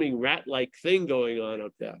 all-consuming rat-like thing going on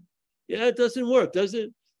up there. Yeah, it doesn't work, does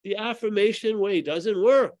it? The affirmation way doesn't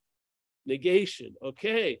work. Negation.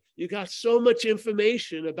 Okay, you got so much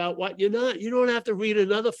information about what you're not. You don't have to read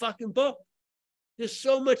another fucking book. There's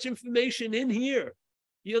so much information in here.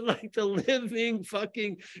 You're like the living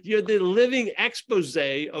fucking, you're the living expose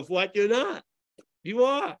of what you're not. You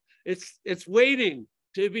are. It's waiting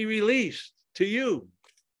to be released to you.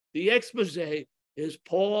 The expose is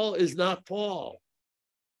Paul is not Paul.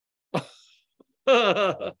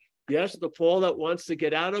 Yes, the Paul that wants to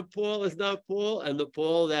get out of Paul is not Paul, and the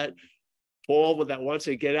Paul that wants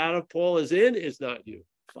to get out of Paul is not you.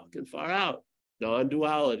 Fucking far out.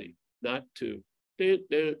 Non-duality, not two.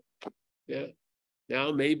 Yeah.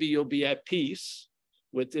 Now maybe you'll be at peace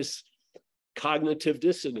with this cognitive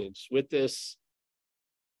dissonance, with this,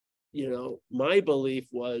 my belief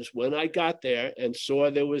was when I got there and saw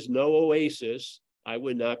there was no oasis, I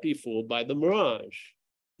would not be fooled by the mirage.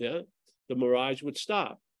 Yeah. The mirage would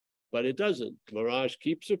stop, but it doesn't. The mirage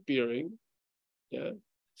keeps appearing. Yeah.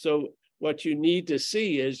 So what you need to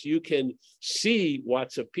see is you can see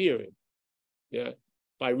what's appearing. Yeah.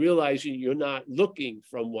 By realizing you're not looking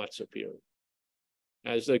from what's appearing.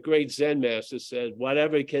 As the great Zen master said,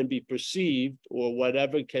 whatever can be perceived or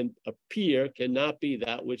whatever can appear cannot be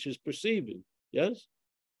that which is perceiving. Yes?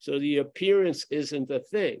 So the appearance isn't a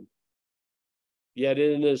thing. Yet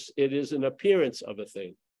it is an appearance of a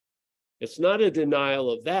thing. It's not a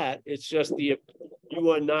denial of that. It's just you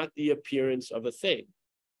are not the appearance of a thing.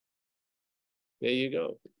 There you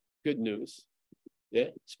go. Good news. Yeah,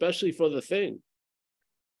 especially for the thing.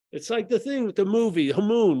 It's like the thing with the movie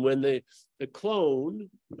Hamoon, when the clone,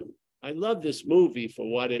 I love this movie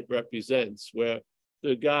for what it represents, where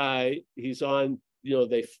the guy, he's on,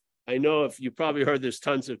 I know if you probably heard this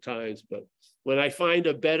tons of times, but when I find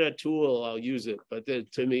a better tool, I'll use it. But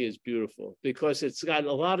to me, it's beautiful because it's got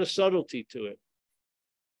a lot of subtlety to it.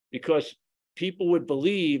 Because people would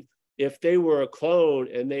believe if they were a clone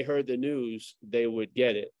and they heard the news, they would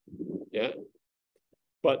get it. Yeah.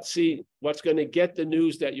 But see, what's going to get the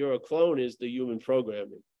news that you're a clone is the human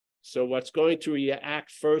programming. So what's going to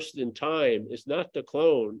react first in time is not the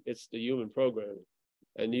clone, it's the human programming.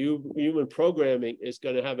 And the human programming is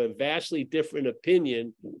going to have a vastly different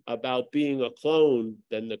opinion about being a clone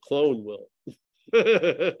than the clone will.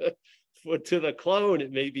 To the clone,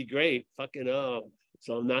 it may be great.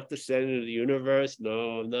 So I'm not the center of the universe.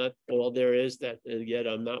 No, I'm not all there is that, and yet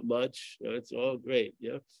I'm not much. It's all great.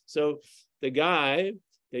 Yeah. So the guy,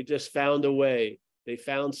 they just found a way. They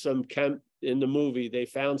found some in the movie, they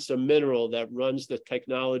found some mineral that runs the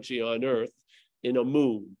technology on Earth in a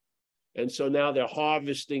moon. And so now they're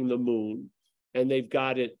harvesting the moon, and they've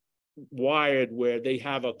got it wired where they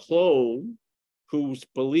have a clone who's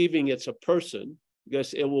believing it's a person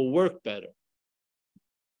because it will work better.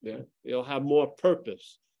 Yeah, it'll have more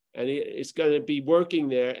purpose, and it's going to be working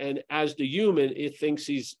there. And as the human, it thinks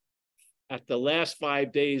he's at the last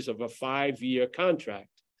 5 days of a 5-year contract.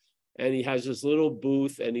 And he has this little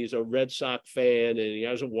booth, and he's a Red Sox fan, and he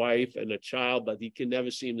has a wife and a child, but he can never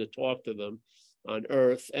seem to talk to them on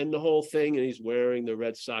Earth, and the whole thing. And he's wearing the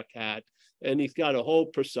Red Sox hat, and he's got a whole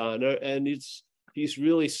persona, and he's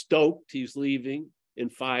really stoked he's leaving in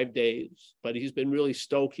 5 days, but he's been really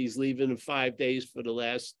stoked he's leaving in 5 days for the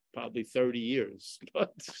last probably 30 years.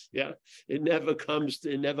 But yeah, it never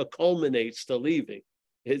culminates to leaving.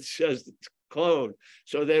 It's just clone.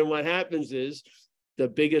 So then what happens is the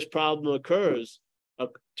biggest problem occurs.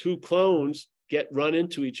 2 clones run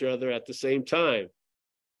into each other at the same time.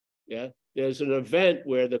 Yeah, there's an event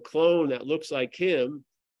where the clone that looks like him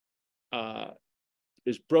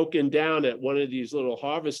is broken down at one of these little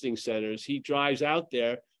harvesting centers. He drives out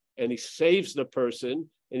there and he saves the person,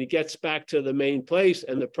 and he gets back to the main place,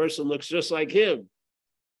 and the person looks just like him.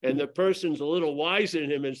 And the person's a little wiser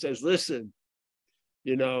than him and says, listen,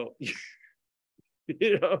 there's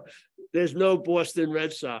no Boston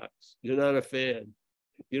Red Sox. You're not a fan.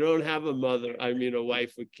 You don't have a mother, a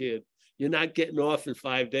wife or kid. You're not getting off in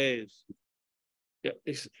 5 days. Yeah,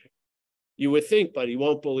 you would think, but he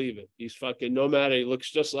won't believe it. He's fucking, no matter, he looks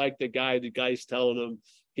just like the guy's telling him,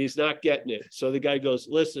 he's not getting it. So the guy goes,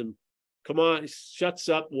 listen, come on, he shuts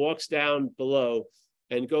up, walks down below,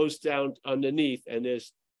 and goes down underneath, and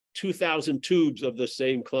there's 2,000 tubes of the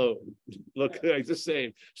same clone. Look like the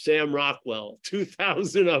same. Sam Rockwell,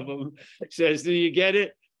 2,000 of them. Says, do you get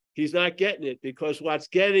it? He's not getting it, because trying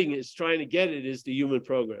to get it is the human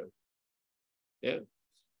program. Yeah.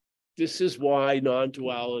 This is why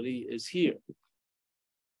non-duality is here.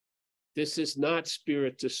 This is not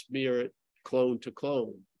spirit to spirit, clone to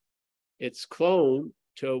clone. It's clone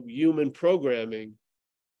to human programming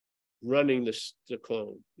running the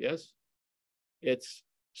clone. Yes? It's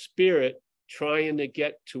spirit trying to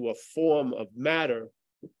get to a form of matter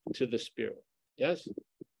to the spirit. Yes?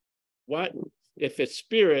 What if it's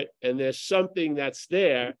spirit and there's something that's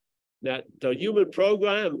there that the human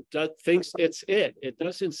program thinks it's it? It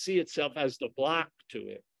doesn't see itself as the block to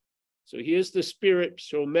it. So here's the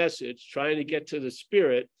spiritual message trying to get to the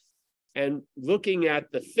spirit, and looking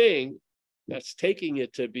at the thing that's taking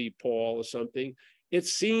it to be Paul or something.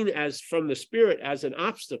 It's seen as from the spirit as an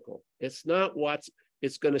obstacle. It's not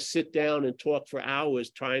it's going to sit down and talk for hours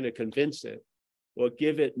trying to convince it or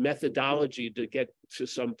give it methodology to get to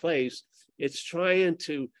some place. It's trying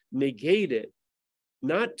to negate it,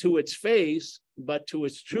 not to its face, but to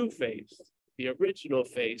its true face, the original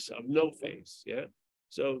face of no face. Yeah.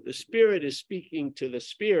 So the spirit is speaking to the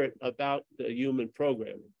spirit about the human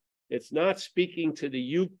programming. It's not speaking to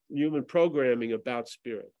the human programming about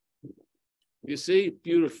spirit. You see,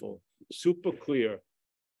 beautiful, super clear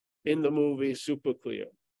in the movie, super clear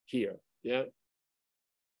here. Yeah.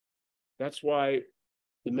 That's why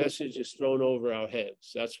the message is thrown over our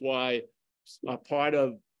heads. That's why a part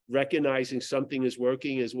of recognizing something is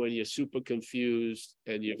working is when you're super confused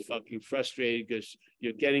and you're fucking frustrated because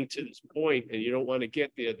you're getting to this point and you don't want to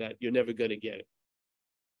get there, that you're never going to get it.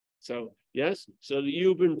 So, yes, so the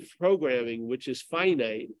human programming, which is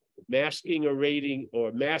finite, masking or rating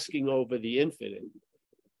or masking over the infinite,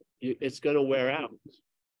 it's going to wear out.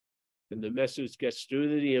 And the message gets through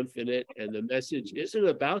to the infinite, and the message isn't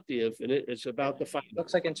about the infinite, it's about the finite.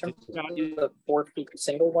 Looks like in terms of the 4 feet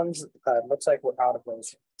single ones, looks like we're out of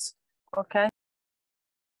those. Okay.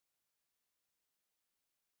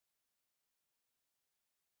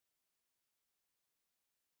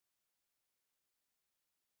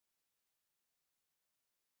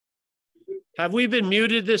 Have we been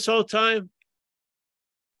muted this whole time?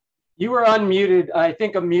 You were unmuted. I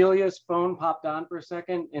think Amelia's phone popped on for a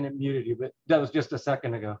second and it muted you, but that was just a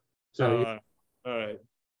second ago. So all right.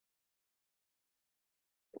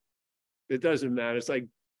 It doesn't matter. It's like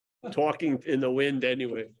talking in the wind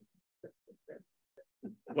anyway.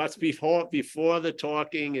 What's before the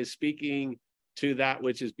talking is speaking to that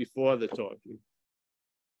which is before the talking.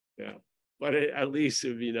 Yeah, but at least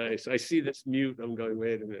it'd be nice. I see this mute. I'm going,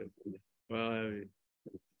 wait a minute. Well,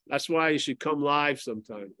 that's why you should come live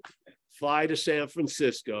sometime. Fly to San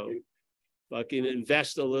Francisco, fucking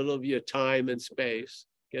invest a little of your time and space,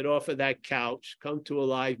 get off of that couch, come to a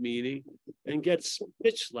live meeting, and get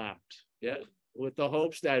bitch slapped. Yeah, with the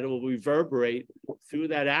hopes that it will reverberate through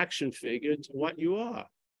that action figure to what you are.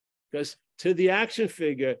 Because to the action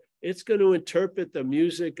figure, it's going to interpret the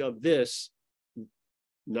music of this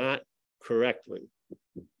not correctly.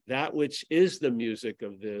 that which is the music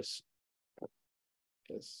of this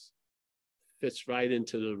fits right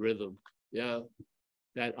into the rhythm. Yeah.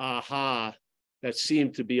 That aha, that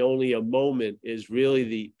seemed to be only a moment is really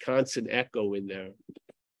the constant echo in there.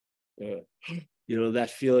 That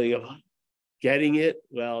feeling of getting it.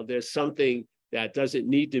 Well, there's something that doesn't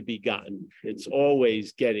need to be gotten. It's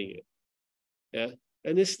always getting it. Yeah.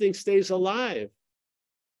 And this thing stays alive.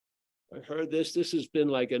 I heard this. This has been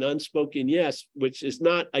like an unspoken yes, which is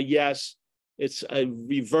not a yes. It's a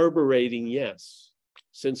reverberating yes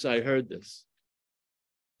since I heard this.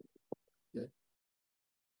 Yeah.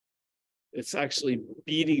 It's actually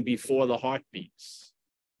beating before the heart beats.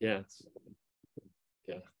 Yes.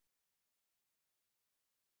 Yeah.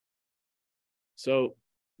 So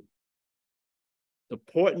the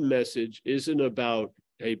important message isn't about,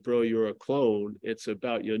 hey, bro, you're a clone. It's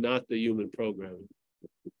about you're not the human programming.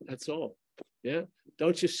 That's all. Yeah.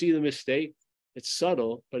 Don't you see the mistake? It's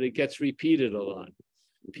subtle, but it gets repeated a lot.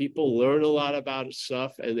 People learn a lot about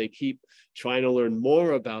stuff and they keep trying to learn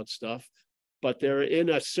more about stuff, but they're in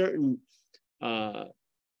a certain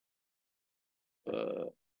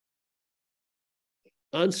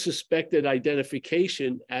unsuspected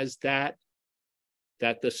identification as that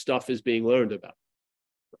the stuff is being learned about.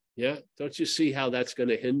 Yeah. Don't you see how that's going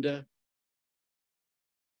to hinder?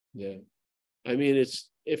 Yeah. I mean,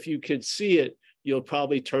 if you could see it, you'll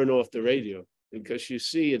probably turn off the radio because you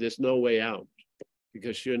see there's no way out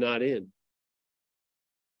because you're not in.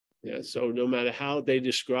 Yeah. So no matter how they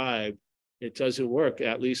describe, it doesn't work,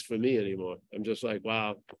 at least for me anymore. I'm just like,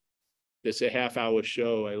 wow, it's a half-hour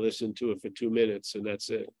show. I listen to it for 2 minutes and that's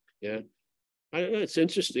it. Yeah. I don't know. It's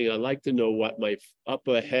interesting. I'd like to know what my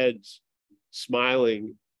upper head's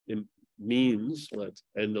smiling means,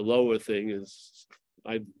 and the lower thing is,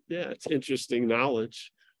 it's interesting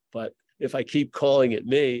knowledge. But if I keep calling it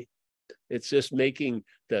me, it's just making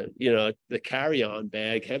the carry-on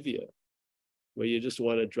bag heavier, where you just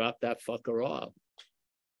want to drop that fucker off.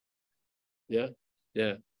 Yeah,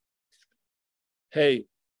 yeah. Hey,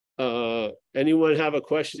 anyone have a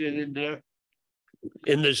question in there?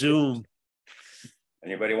 In the Zoom?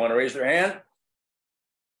 Anybody want to raise their hand?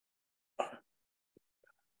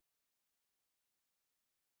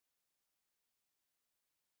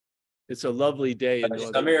 It's a lovely day.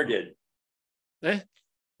 Samir did. Eh?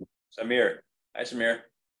 Samir. Hi, Samir.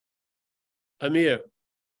 Amir.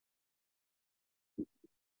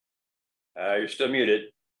 You're still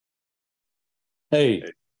muted. Hey.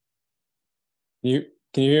 Can you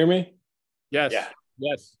hear me? Yes. Yeah.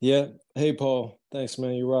 Yes. Yeah. Hey, Paul. Thanks,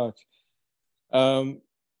 man. You rock. I'm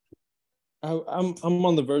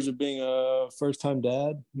on the verge of being a first-time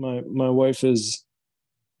dad. My wife is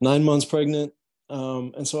 9 months pregnant.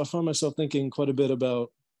 And so I find myself thinking quite a bit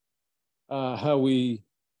about how we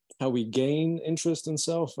gain interest in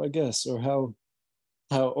self, I guess, or how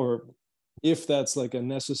or if that's like a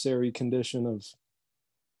necessary condition of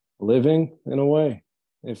living in a way.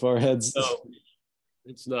 If our heads, no,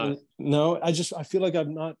 it's not. No, I feel like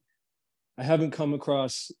I haven't come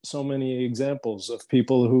across so many examples of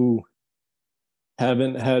people who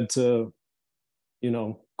haven't had to,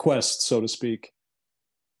 quest, so to speak.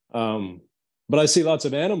 But I see lots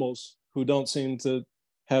of animals who don't seem to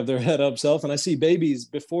have their head up self, and I see babies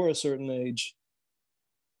before a certain age.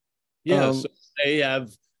 Yeah, so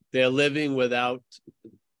they're living without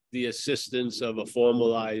the assistance of a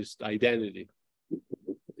formalized identity.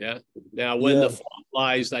 Yeah. Now, when the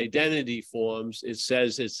formalized identity forms, it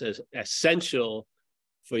says it's essential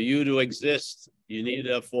for you to exist. You need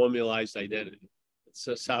a formalized identity. It's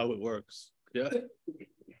just how it works. Yeah.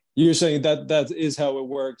 You're saying that is how it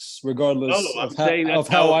works, regardless of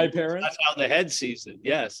how I parent? That's how the head sees it.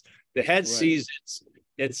 Yes. The head sees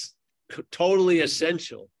it's totally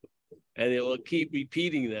essential. And it will keep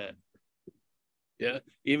repeating that. Yeah.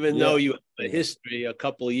 Even though you have a history, a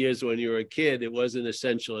couple of years when you were a kid, it wasn't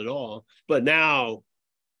essential at all. But now,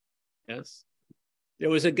 yes. There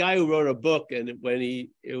was a guy who wrote a book, and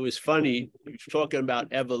it was funny, he was talking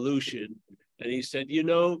about evolution. And he said,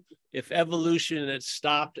 if evolution had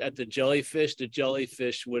stopped at the jellyfish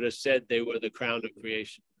would have said they were the crown of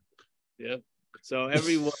creation. Yeah. So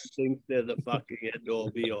everyone thinks they're the fucking end all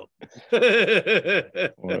be all.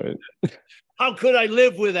 Right. How could I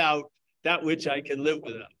live without that which I can live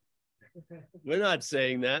without? We're not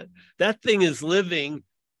saying that. That thing is living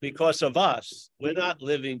because of us. We're not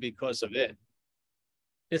living because of it.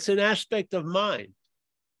 It's an aspect of mind.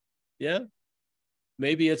 Yeah.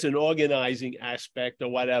 Maybe it's an organizing aspect or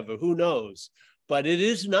whatever, who knows? But it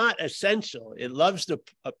is not essential. It loves to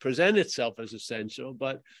present itself as essential,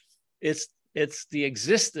 but it's the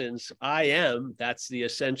existence I am, that's the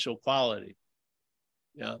essential quality.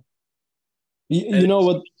 Yeah. You know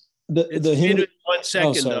what? It's The Hindu. 1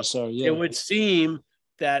 second though. Sorry. Yeah. It would seem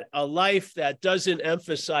that a life that doesn't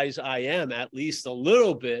emphasize I am, at least a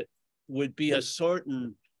little bit, would be a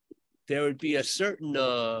certain, there would be a certain,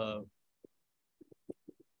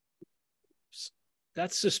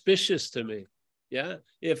 that's suspicious to me. Yeah.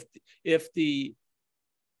 If the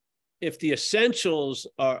essentials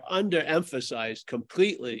are underemphasized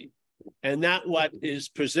completely, and that what is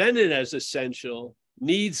presented as essential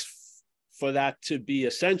needs for that to be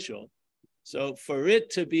essential. So for it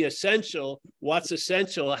to be essential, what's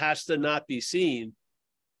essential has to not be seen.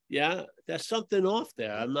 Yeah, there's something off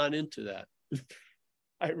there. I'm not into that.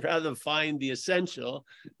 I'd rather find the essential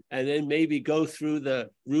and then maybe go through the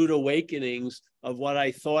rude awakenings of what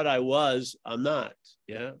I thought I was, I'm not.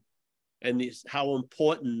 Yeah. And how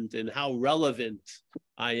important and how relevant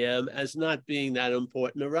I am as not being that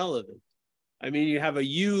important or relevant. I mean, you have a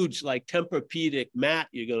huge like Tempur-Pedic mat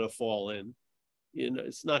you're going to fall in. You know,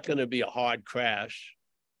 it's not going to be a hard crash.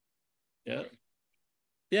 Yeah.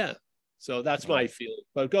 Yeah. So that's my feeling.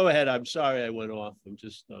 But go ahead. I'm sorry I went off. I'm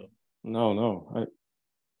just... No.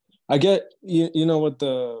 I get, you know what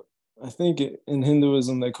I think in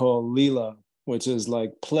Hinduism they call Leela, which is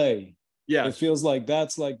like play. Yeah. It feels like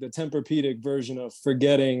that's like the Tempur-Pedic version of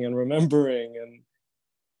forgetting and remembering. And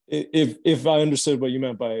if I understood what you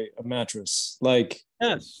meant by a mattress, like,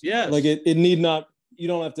 yes. Like it need not, you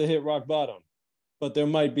don't have to hit rock bottom, but there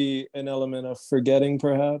might be an element of forgetting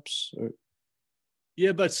perhaps.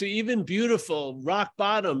 Yeah, but see, even beautiful rock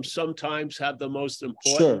bottoms sometimes have the most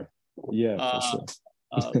important for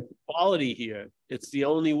sure. Quality here. It's the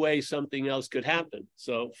only way something else could happen.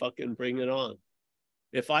 So fucking bring it on.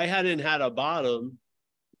 If I hadn't had a bottom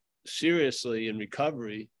seriously in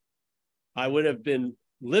recovery, I would have been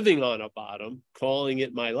living on a bottom, calling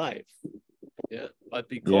it my life. Yeah. But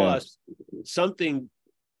because something,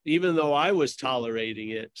 even though I was tolerating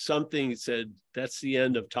it, something said, that's the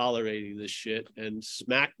end of tolerating this shit, and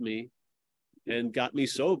smacked me and got me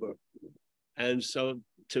sober. And so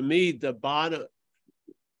to me, the bottom,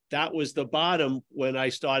 that was the bottom when I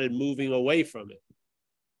started moving away from it.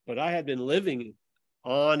 But I had been living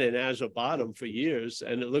on and as a bottom for years,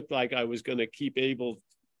 and it looked like I was going to keep able,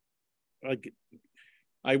 like,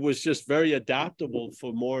 I was just very adaptable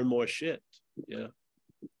for more and more shit. Yeah.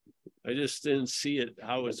 I just didn't see it,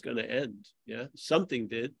 how it's going to end. Yeah. Something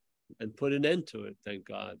did, and put an end to it. Thank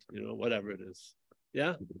God, you know, whatever it is.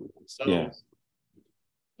 Yeah. So,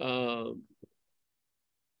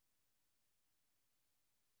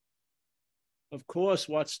 of course,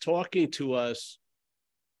 what's talking to us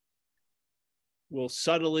will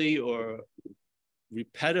subtly or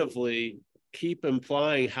repetitively keep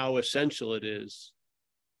implying how essential it is,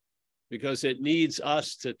 because it needs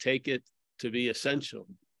us to take it to be essential.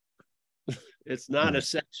 It's not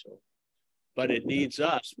essential, but it needs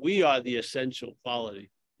us. We are the essential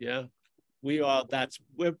quality. Yeah.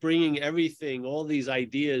 We're bringing everything, all these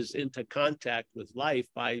ideas into contact with life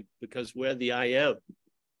because we're the I am.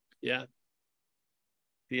 Yeah.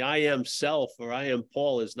 The I am self or I am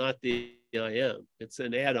Paul is not the I am. It's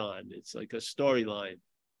an add-on. It's like a storyline.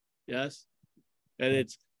 Yes. And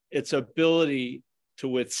its ability to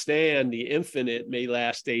withstand the infinite may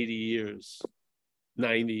last 80 years,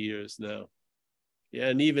 90 years now. Yeah.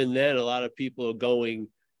 And even then, a lot of people are going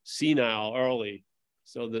senile early.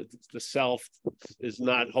 So that the self is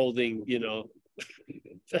not holding, you know,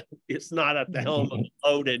 it's not at the helm of the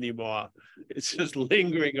boat anymore. It's just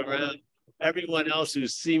lingering around. Everyone else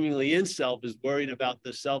who's seemingly in self is worried about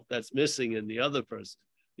the self that's missing in the other person.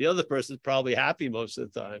 The other person's probably happy most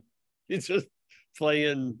of the time. He's just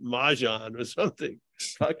playing mahjong or something.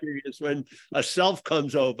 Fucking is when a self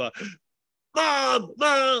comes over. Mom.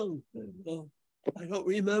 I don't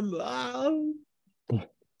remember.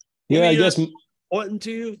 Yeah, I guess important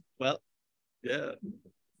to you. Well, yeah.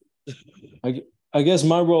 I guess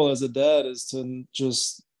my role as a dad is to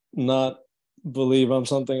just not believe I'm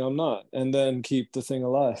something I'm not, and then keep the thing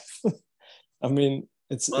alive. I mean,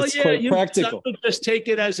 it's quite practical. Just take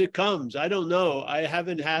it as it comes. I don't know. I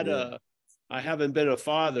haven't been a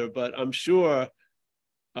father, but I'm sure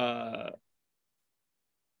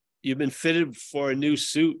you've been fitted for a new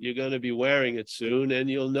suit. You're going to be wearing it soon, and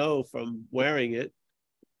you'll know from wearing it,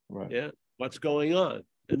 what's going on.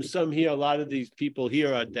 And a lot of these people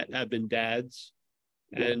here have been dads,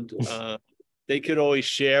 and they could always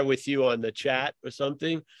share with you on the chat or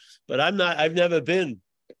something, but I've never been,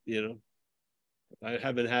 you know, I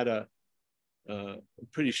haven't had I'm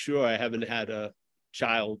pretty sure I haven't had a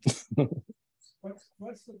child. What's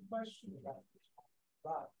the question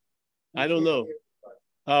about? I don't know.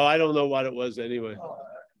 Oh, I don't know what it was anyway.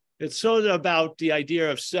 It's sort of about the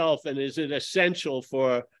idea of self, and is it essential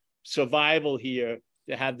for survival here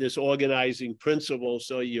to have this organizing principle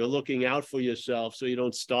so you're looking out for yourself so you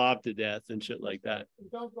don't starve to death and shit like that.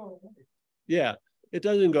 Yeah, it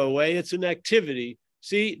doesn't go away. It's an activity.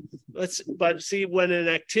 See, but see, when an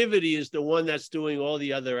activity is the one that's doing all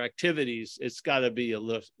the other activities, it's got to be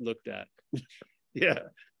looked at. Yeah,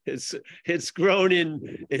 it's grown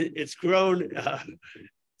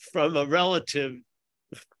from a relative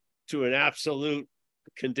to an absolute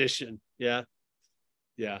condition. Yeah.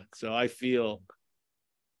 Yeah. So I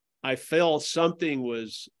felt something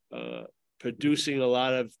was producing a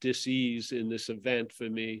lot of dis-ease in this event for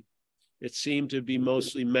me. It seemed to be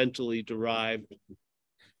mostly mentally derived.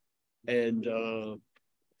 And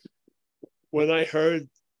when I heard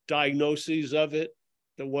diagnoses of it,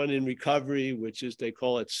 the one in recovery, which is they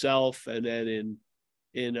call it self, and then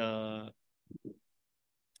in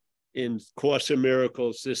Course in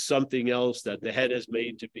Miracles, there's something else that the head has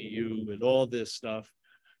made to be you, and all this stuff.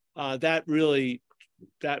 That really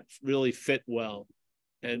fit well,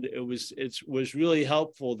 and it was really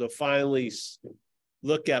helpful to finally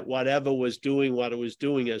look at whatever was doing what it was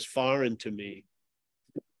doing as foreign to me.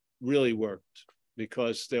 Really worked,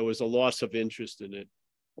 because there was a loss of interest in it,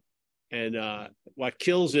 and what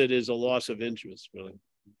kills it is a loss of interest, really.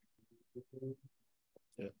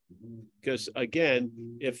 Yeah. Because again,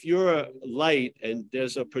 if you're a light and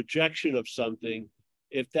there's a projection of something,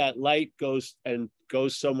 if that light goes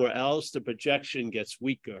somewhere else, the projection gets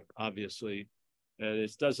weaker, obviously, and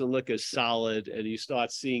it doesn't look as solid, and you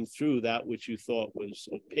start seeing through that which you thought was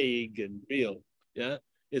opaque and real. Yeah,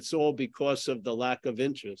 it's all because of the lack of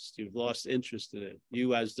interest. You've lost interest in it.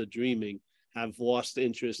 You, as the dreaming, have lost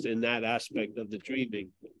interest in that aspect of the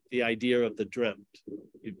dreaming, the idea of the dreamt.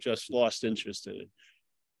 You've just lost interest in it.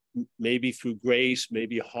 Maybe through grace,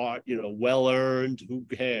 maybe hard, well earned, who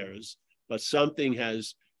cares? But something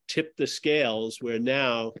has tipped the scales where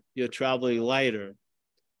now you're traveling lighter,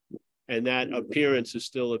 and that appearance is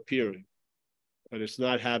still appearing, but it's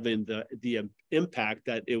not having the impact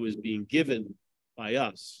that it was being given by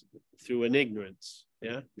us through an ignorance.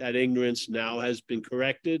 Yeah, that ignorance now has been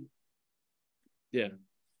corrected. Yeah,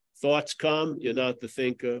 thoughts come, you're not the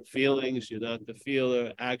thinker. Feelings, you're not the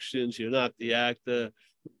feeler. Actions, you're not the actor.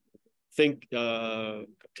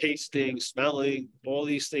 Tasting, smelling, all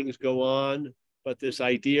these things go on, but this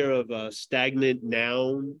idea of a stagnant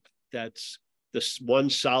noun that's this one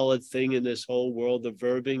solid thing in this whole world of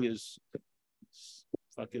verbing is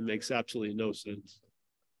fucking makes absolutely no sense.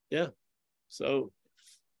 Yeah. So,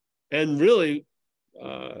 and really,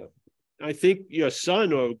 I think your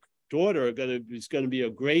son or daughter is going to be a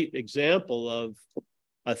great example of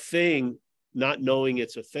a thing not knowing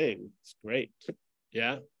it's a thing. It's great.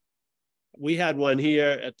 Yeah. We had one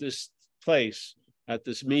here at this place, at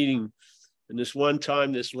this meeting. And this one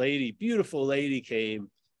time, this lady, beautiful lady, came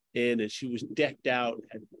in, and she was decked out,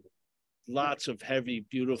 had lots of heavy,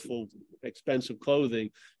 beautiful, expensive clothing.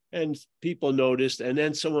 And people noticed. And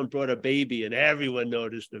then someone brought a baby, and everyone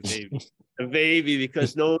noticed the baby,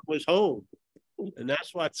 because no one was home. And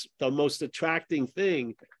that's what's the most attracting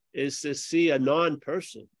thing, is to see a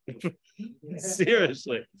non-person.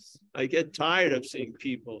 Seriously, I get tired of seeing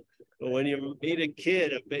people. But when you meet a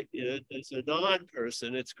kid, it's a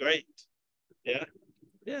non-person, it's great. Yeah.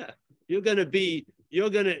 Yeah. It's gonna be, you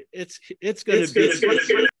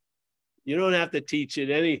don't have to teach it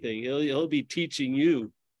anything. He'll be teaching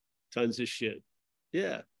you tons of shit.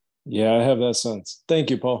 Yeah. Yeah, I have that sense. Thank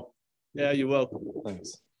you, Paul. Yeah, you're welcome.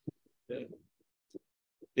 Thanks. Yeah.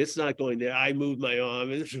 It's not going there. I moved my arm.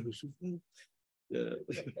 Yeah.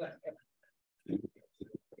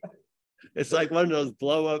 It's like one of those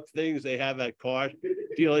blow-up things they have at car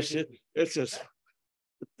dealership. It's just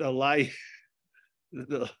the life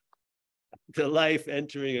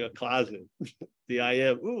entering a closet. The I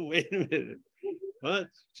am. Ooh, wait a minute. What?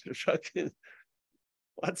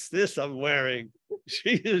 What's this I'm wearing?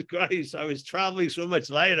 Jesus Christ, I was traveling so much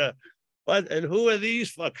lighter. What? And who are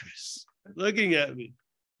these fuckers looking at me?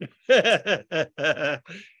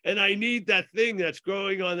 And I need that thing that's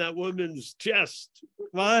growing on that woman's chest.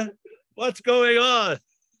 What? What's going on?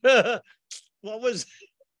 What was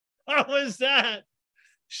that?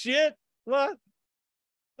 Shit? What?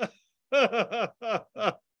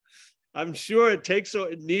 I'm sure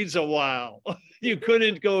it needs a while. You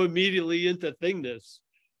couldn't go immediately into thingness.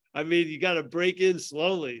 I mean, you got to break in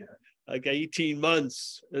slowly, like 18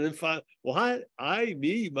 months, and then find what?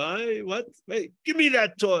 What? Wait, give me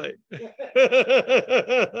that toy.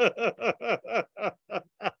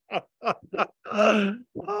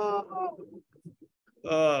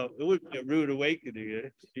 Oh, it would be a rude awakening.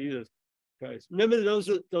 Jesus. Christ. Remember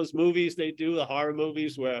those movies they do, the horror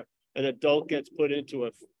movies where an adult gets put into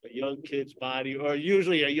a young kid's body, or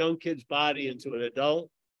usually a young kid's body into an adult.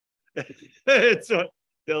 So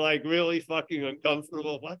they're like really fucking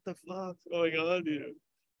uncomfortable. What the fuck's going on here?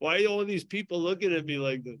 Why are all these people looking at me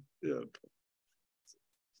like this? Yeah.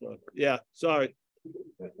 So yeah, sorry.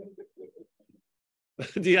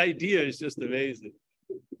 The idea is just amazing.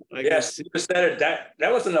 Yes, you said it.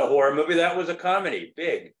 That wasn't a horror movie. That was a comedy.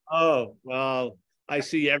 Big. Oh, well, I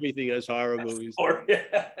see everything as horror movies.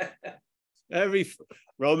 Every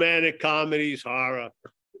romantic comedies, horror.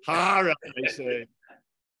 Horror, I say.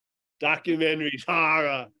 Documentaries,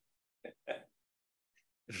 horror.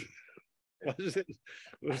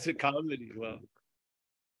 What's a comedy? Well,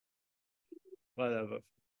 whatever.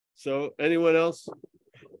 So, anyone else?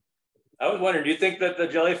 I was wondering, do you think that the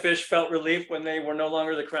jellyfish felt relief when they were no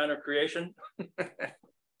longer the crown of creation? I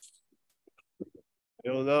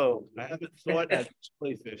don't know. I haven't thought as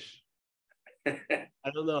jellyfish.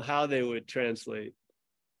 I don't know how they would translate.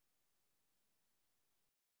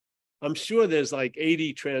 I'm sure there's like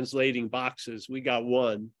 80 translating boxes. We got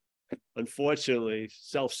one. Unfortunately,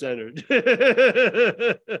 self-centered.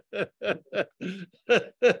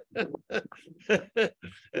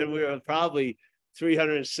 And we were probably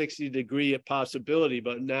 360-degree possibility,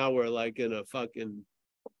 but now we're like in a fucking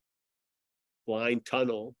blind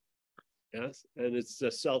tunnel. Yes, and it's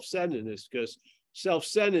the self-centeredness, because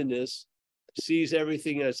self-centeredness sees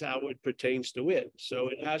everything as how it pertains to it. So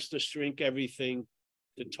it has to shrink everything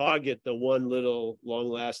to target the one little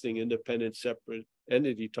long-lasting, independent, separate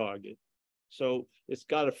entity target. So it's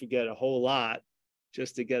got to forget a whole lot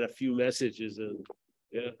just to get a few messages in.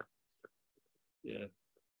 Yeah. Yeah.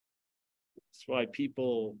 That's why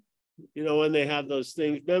people, you know, when they have those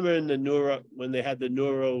things, remember in the when they had the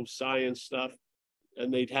neuroscience stuff,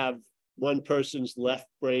 and they'd have one person's left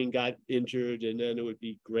brain got injured, and then it would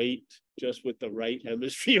be great just with the right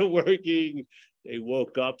hemisphere working. They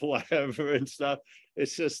woke up, whatever, and stuff.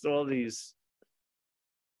 It's just all these,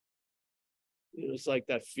 you know, it's like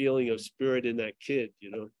that feeling of spirit in that kid,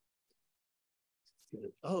 you know.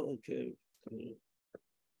 Oh, okay.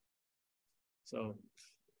 So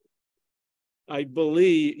I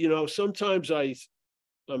believe, you know, sometimes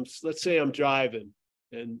let's say I'm driving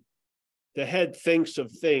and the head thinks of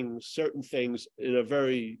things, certain things in a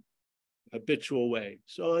very habitual way.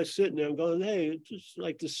 So I sit there and going, hey, I'd just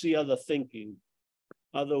like to see other thinking,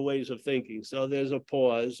 other ways of thinking. So there's a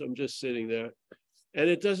pause. I'm just sitting there. And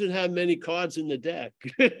it doesn't have many cards in the deck.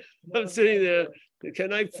 I'm sitting there.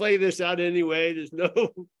 Can I play this out anyway? There's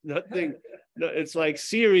nothing. No, it's like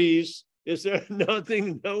series. Is there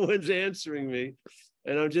nothing? No one's answering me.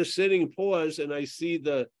 And I'm just sitting pause and I see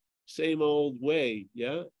the same old way.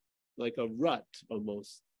 Yeah. Like a rut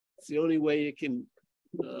almost. It's the only way you can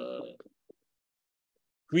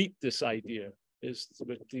greet this idea is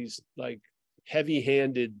with these like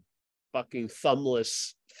heavy-handed fucking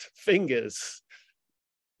thumbless fingers.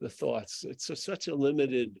 The thoughts. It's such a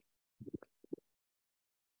limited.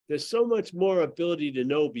 There's so much more ability to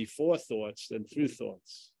know before thoughts than through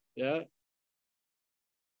thoughts. Yeah.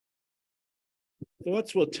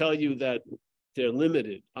 Thoughts will tell you that they're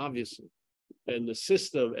limited, obviously. And the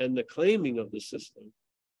system and the claiming of the system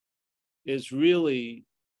is really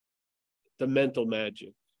the mental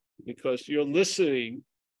magic, because you're listening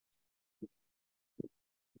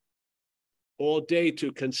all day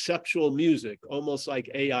to conceptual music, almost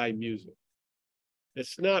like AI music.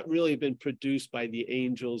 It's not really been produced by the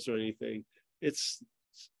angels or anything. It's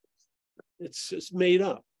just made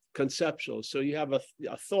up, conceptual. So you have a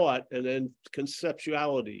thought, and then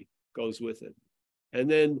conceptuality goes with it. And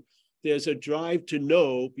then there's a drive to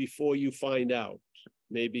know before you find out,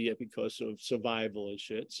 maybe because of survival and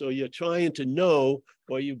shit. So you're trying to know,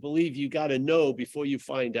 or you believe you got to know before you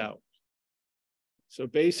find out. So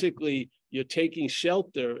basically, you're taking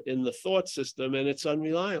shelter in the thought system, and it's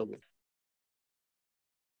unreliable.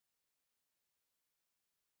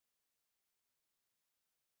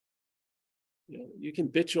 You know, you can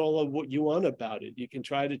bitch all of what you want about it. You can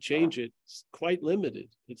try to change it. It's quite limited.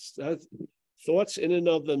 It's thoughts in and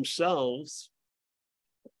of themselves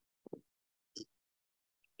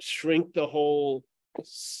shrink the whole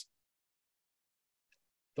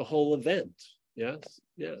event. Yes,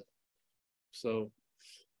 yeah. So,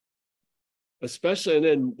 especially, and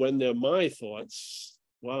then when they're my thoughts,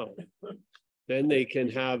 wow, then they can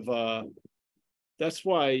have. That's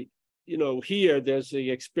why, you know, here there's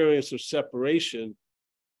the experience of separation,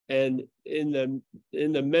 and in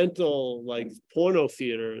the mental like porno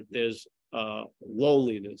theater, there's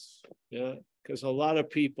loneliness. Yeah, because a lot of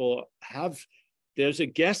people have. There's a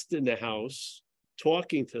guest in the house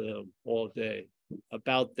talking to them all day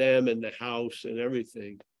about them and the house and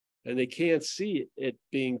everything. And they can't see it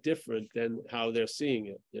being different than how they're seeing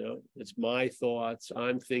it. You know, it's my thoughts.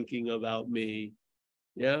 I'm thinking about me.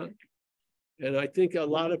 Yeah. And I think a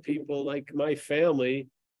lot of people, like my family,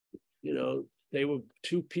 you know, they were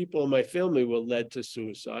 2 people in my family were led to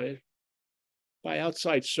suicide by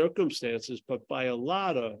outside circumstances, but by a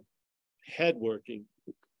lot of head working.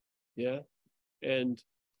 Yeah. And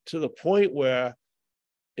to the point where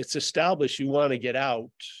it's established you want to get out,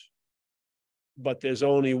 but there's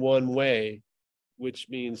only one way, which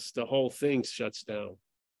means the whole thing shuts down.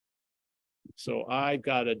 So I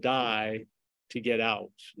got to die to get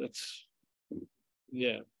out. That's,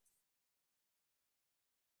 yeah.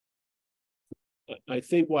 I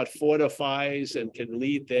think what fortifies and can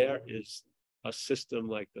lead there is a system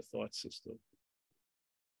like the thought system.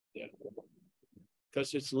 Yeah.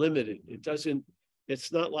 Because it's limited. It doesn't,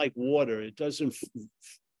 it's not like water. It doesn't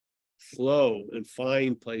flow and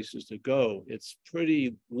find places to go. It's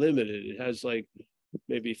pretty limited. It has like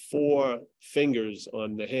maybe 4 fingers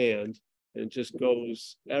on the hand and just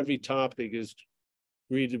goes, every topic is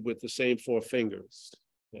greeted with the same 4 fingers.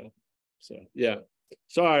 Yeah. So, yeah.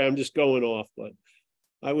 Sorry, I'm just going off, but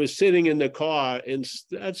I was sitting in the car in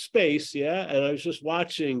that space, yeah, and I was just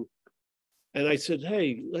watching, and I said,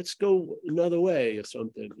 hey, let's go another way or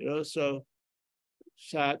something, you know, so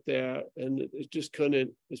sat there, and it just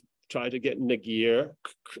couldn't, try to get in the gear.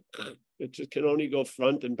 It just can only go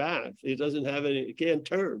front and back. It doesn't have any, it can't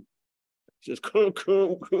turn. Just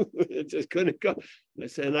it just couldn't go. I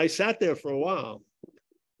said, and I sat there for a while,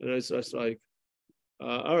 and I was just like,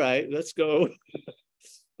 all right, let's go.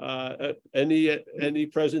 Any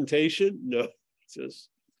presentation? No, it's just,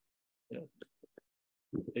 yeah.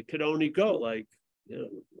 It could only go like, you know,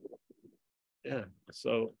 yeah.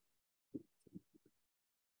 So,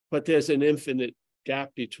 but there's an infinite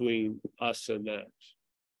gap between us and that.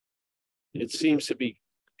 It seems to be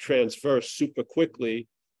transversed super quickly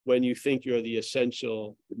when you think you're the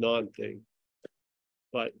essential non-thing.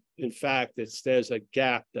 But in fact, there's a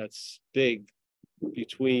gap that's big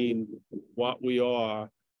between what we are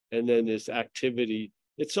and then this activity.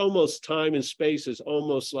 It's almost time and space is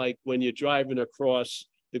almost like when you're driving across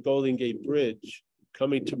the Golden Gate Bridge,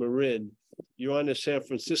 coming to Marin, you're on the San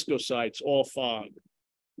Francisco side, it's all fog.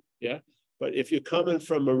 Yeah. But if you're coming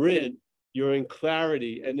from Marin, you're in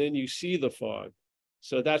clarity and then you see the fog.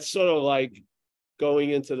 So that's sort of like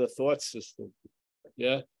going into the thought system.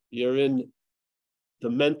 Yeah. You're in the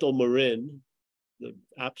mental Marin, the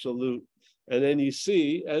absolute, and then you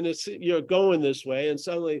see, and it's, you're going this way and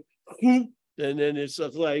suddenly, and then it's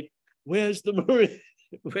like, where's the Marin?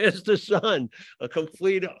 Where's the sun? A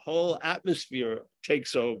complete whole atmosphere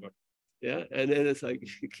takes over. Yeah. And then it's like,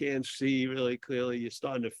 you can't see really clearly. You're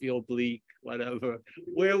starting to feel bleak, whatever.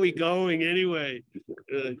 Where are we going anyway?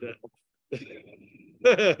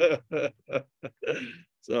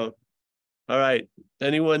 So, all right.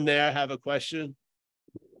 Anyone there have a question?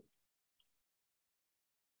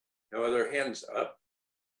 No other hands up.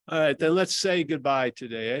 All right, then let's say goodbye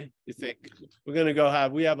today, eh? You think? We're gonna go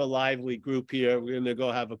have, we have a lively group here. We're gonna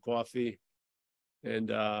go have a coffee. And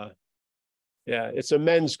yeah, it's a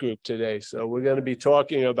men's group today. So we're gonna be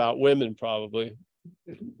talking about women probably.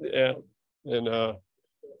 Yeah. And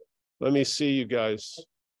let me see you guys.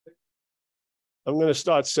 I'm gonna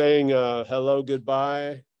start saying hello,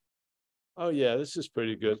 goodbye. Oh yeah, this is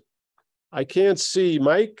pretty good. I can't see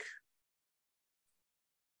Mike.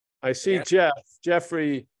 I see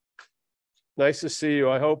Jeffrey. Nice to see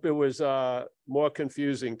you. I hope it was more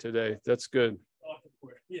confusing today. That's good.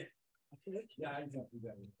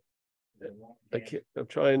 I'm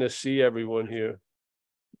trying to see everyone here.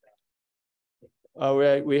 All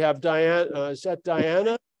right, we have Diane. Is that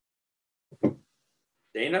Diana?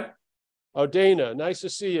 Dana? Oh, Dana. Nice to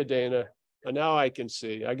see you, Dana. And now I can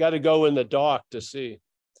see. I got to go in the dark to see.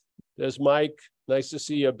 There's Mike. Nice to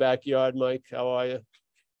see your backyard, Mike. How are you?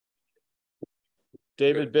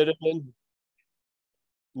 David Bitterman.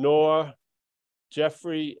 Nor,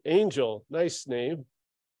 Jeffrey Angel, nice name.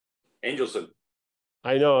 Angelson.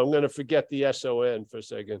 I know, I'm going to forget the S-O-N for a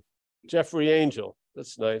second. Jeffrey Angel,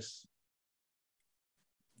 that's nice.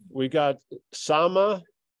 We got Sama.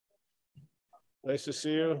 Nice to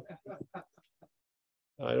see you.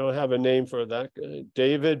 I don't have a name for that guy.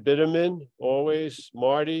 David Bitterman, always.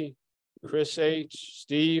 Marty, Chris H,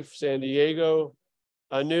 Steve, San Diego.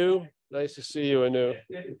 Anu, nice to see you, Anu.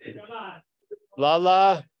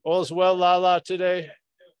 Lala, all's well, Lala, today?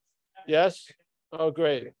 Yes? Oh,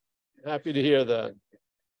 great. Happy to hear that.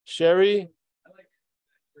 Sherry?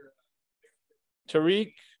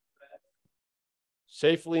 Tariq?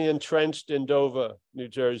 safely entrenched in Dover, New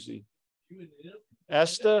Jersey.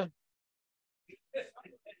 Esther,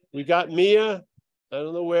 we got Mia. I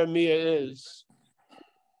don't know where Mia is.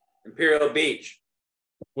 Imperial Beach.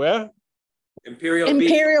 Where?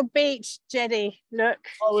 Imperial Beach, Jeddy. Look.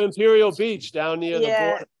 Oh, Imperial Beach down near the Yeah.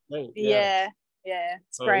 border. Right, Yeah. Yeah.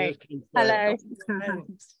 It's Oh, great. here's Fred. Hello.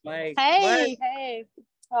 Mike. Hey. Hey.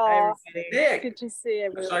 Hi, Oh, everybody. Nick, good to see I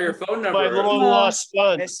everyone. saw your phone My number. long lost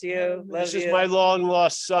son. Miss you. Love This is you. my long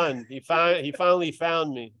lost son. He finally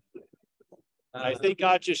found me. I think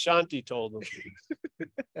Archer Shanti told him.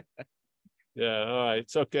 Yeah, all right.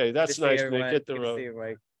 It's okay. That's Good to see nice, everyone. Nick. Hit the Good to see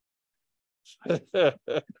road. you,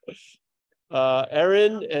 Mike.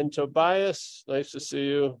 Erin and Tobias, nice to see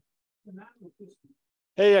you.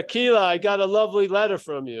 Hey, Akila, I got a lovely letter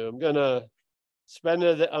from you. I'm gonna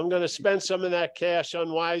spend some of that cash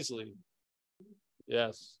unwisely.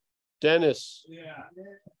 Yes. Dennis.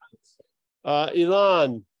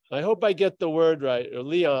 Elon, I hope I get the word right. Or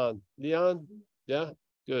Leon. Leon? Yeah,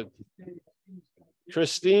 good.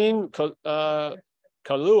 Christine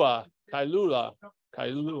Kailua.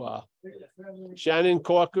 Shannon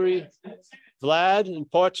Corkery. Vlad in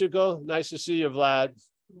Portugal. Nice to see you, Vlad.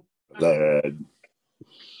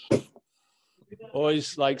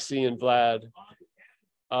 Always like seeing Vlad.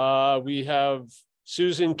 We have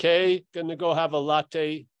Susan K. Gonna go have a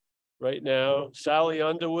latte right now. Sally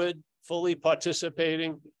Underwood, fully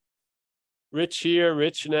participating. Rich here,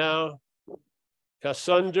 Rich now.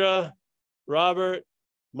 Cassandra, Robert,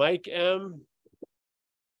 Mike M.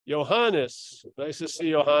 Johannes, nice to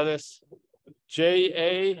see Johannes.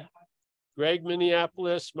 J.A., Greg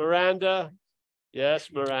Minneapolis, Miranda. Yes,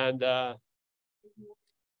 Miranda.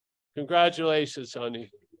 Congratulations,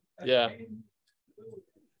 honey. Yeah.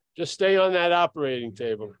 Just stay on that operating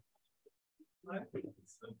table.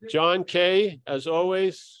 John K., as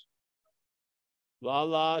always.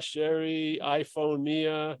 Lala, Sherry, iPhone,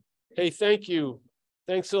 Mia. Hey, thank you.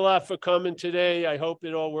 Thanks a lot for coming today. I hope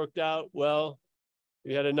it all worked out well.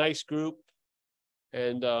 We had a nice group.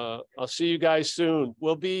 And I'll see you guys soon.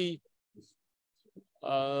 We'll be,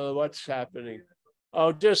 what's happening?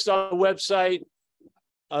 Oh, just on the website,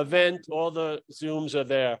 event, all the Zooms are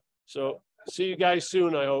there. So see you guys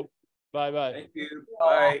soon, I hope. Bye-bye. Thank you.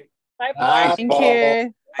 Bye. Bye-bye. Thank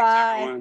you. Bye.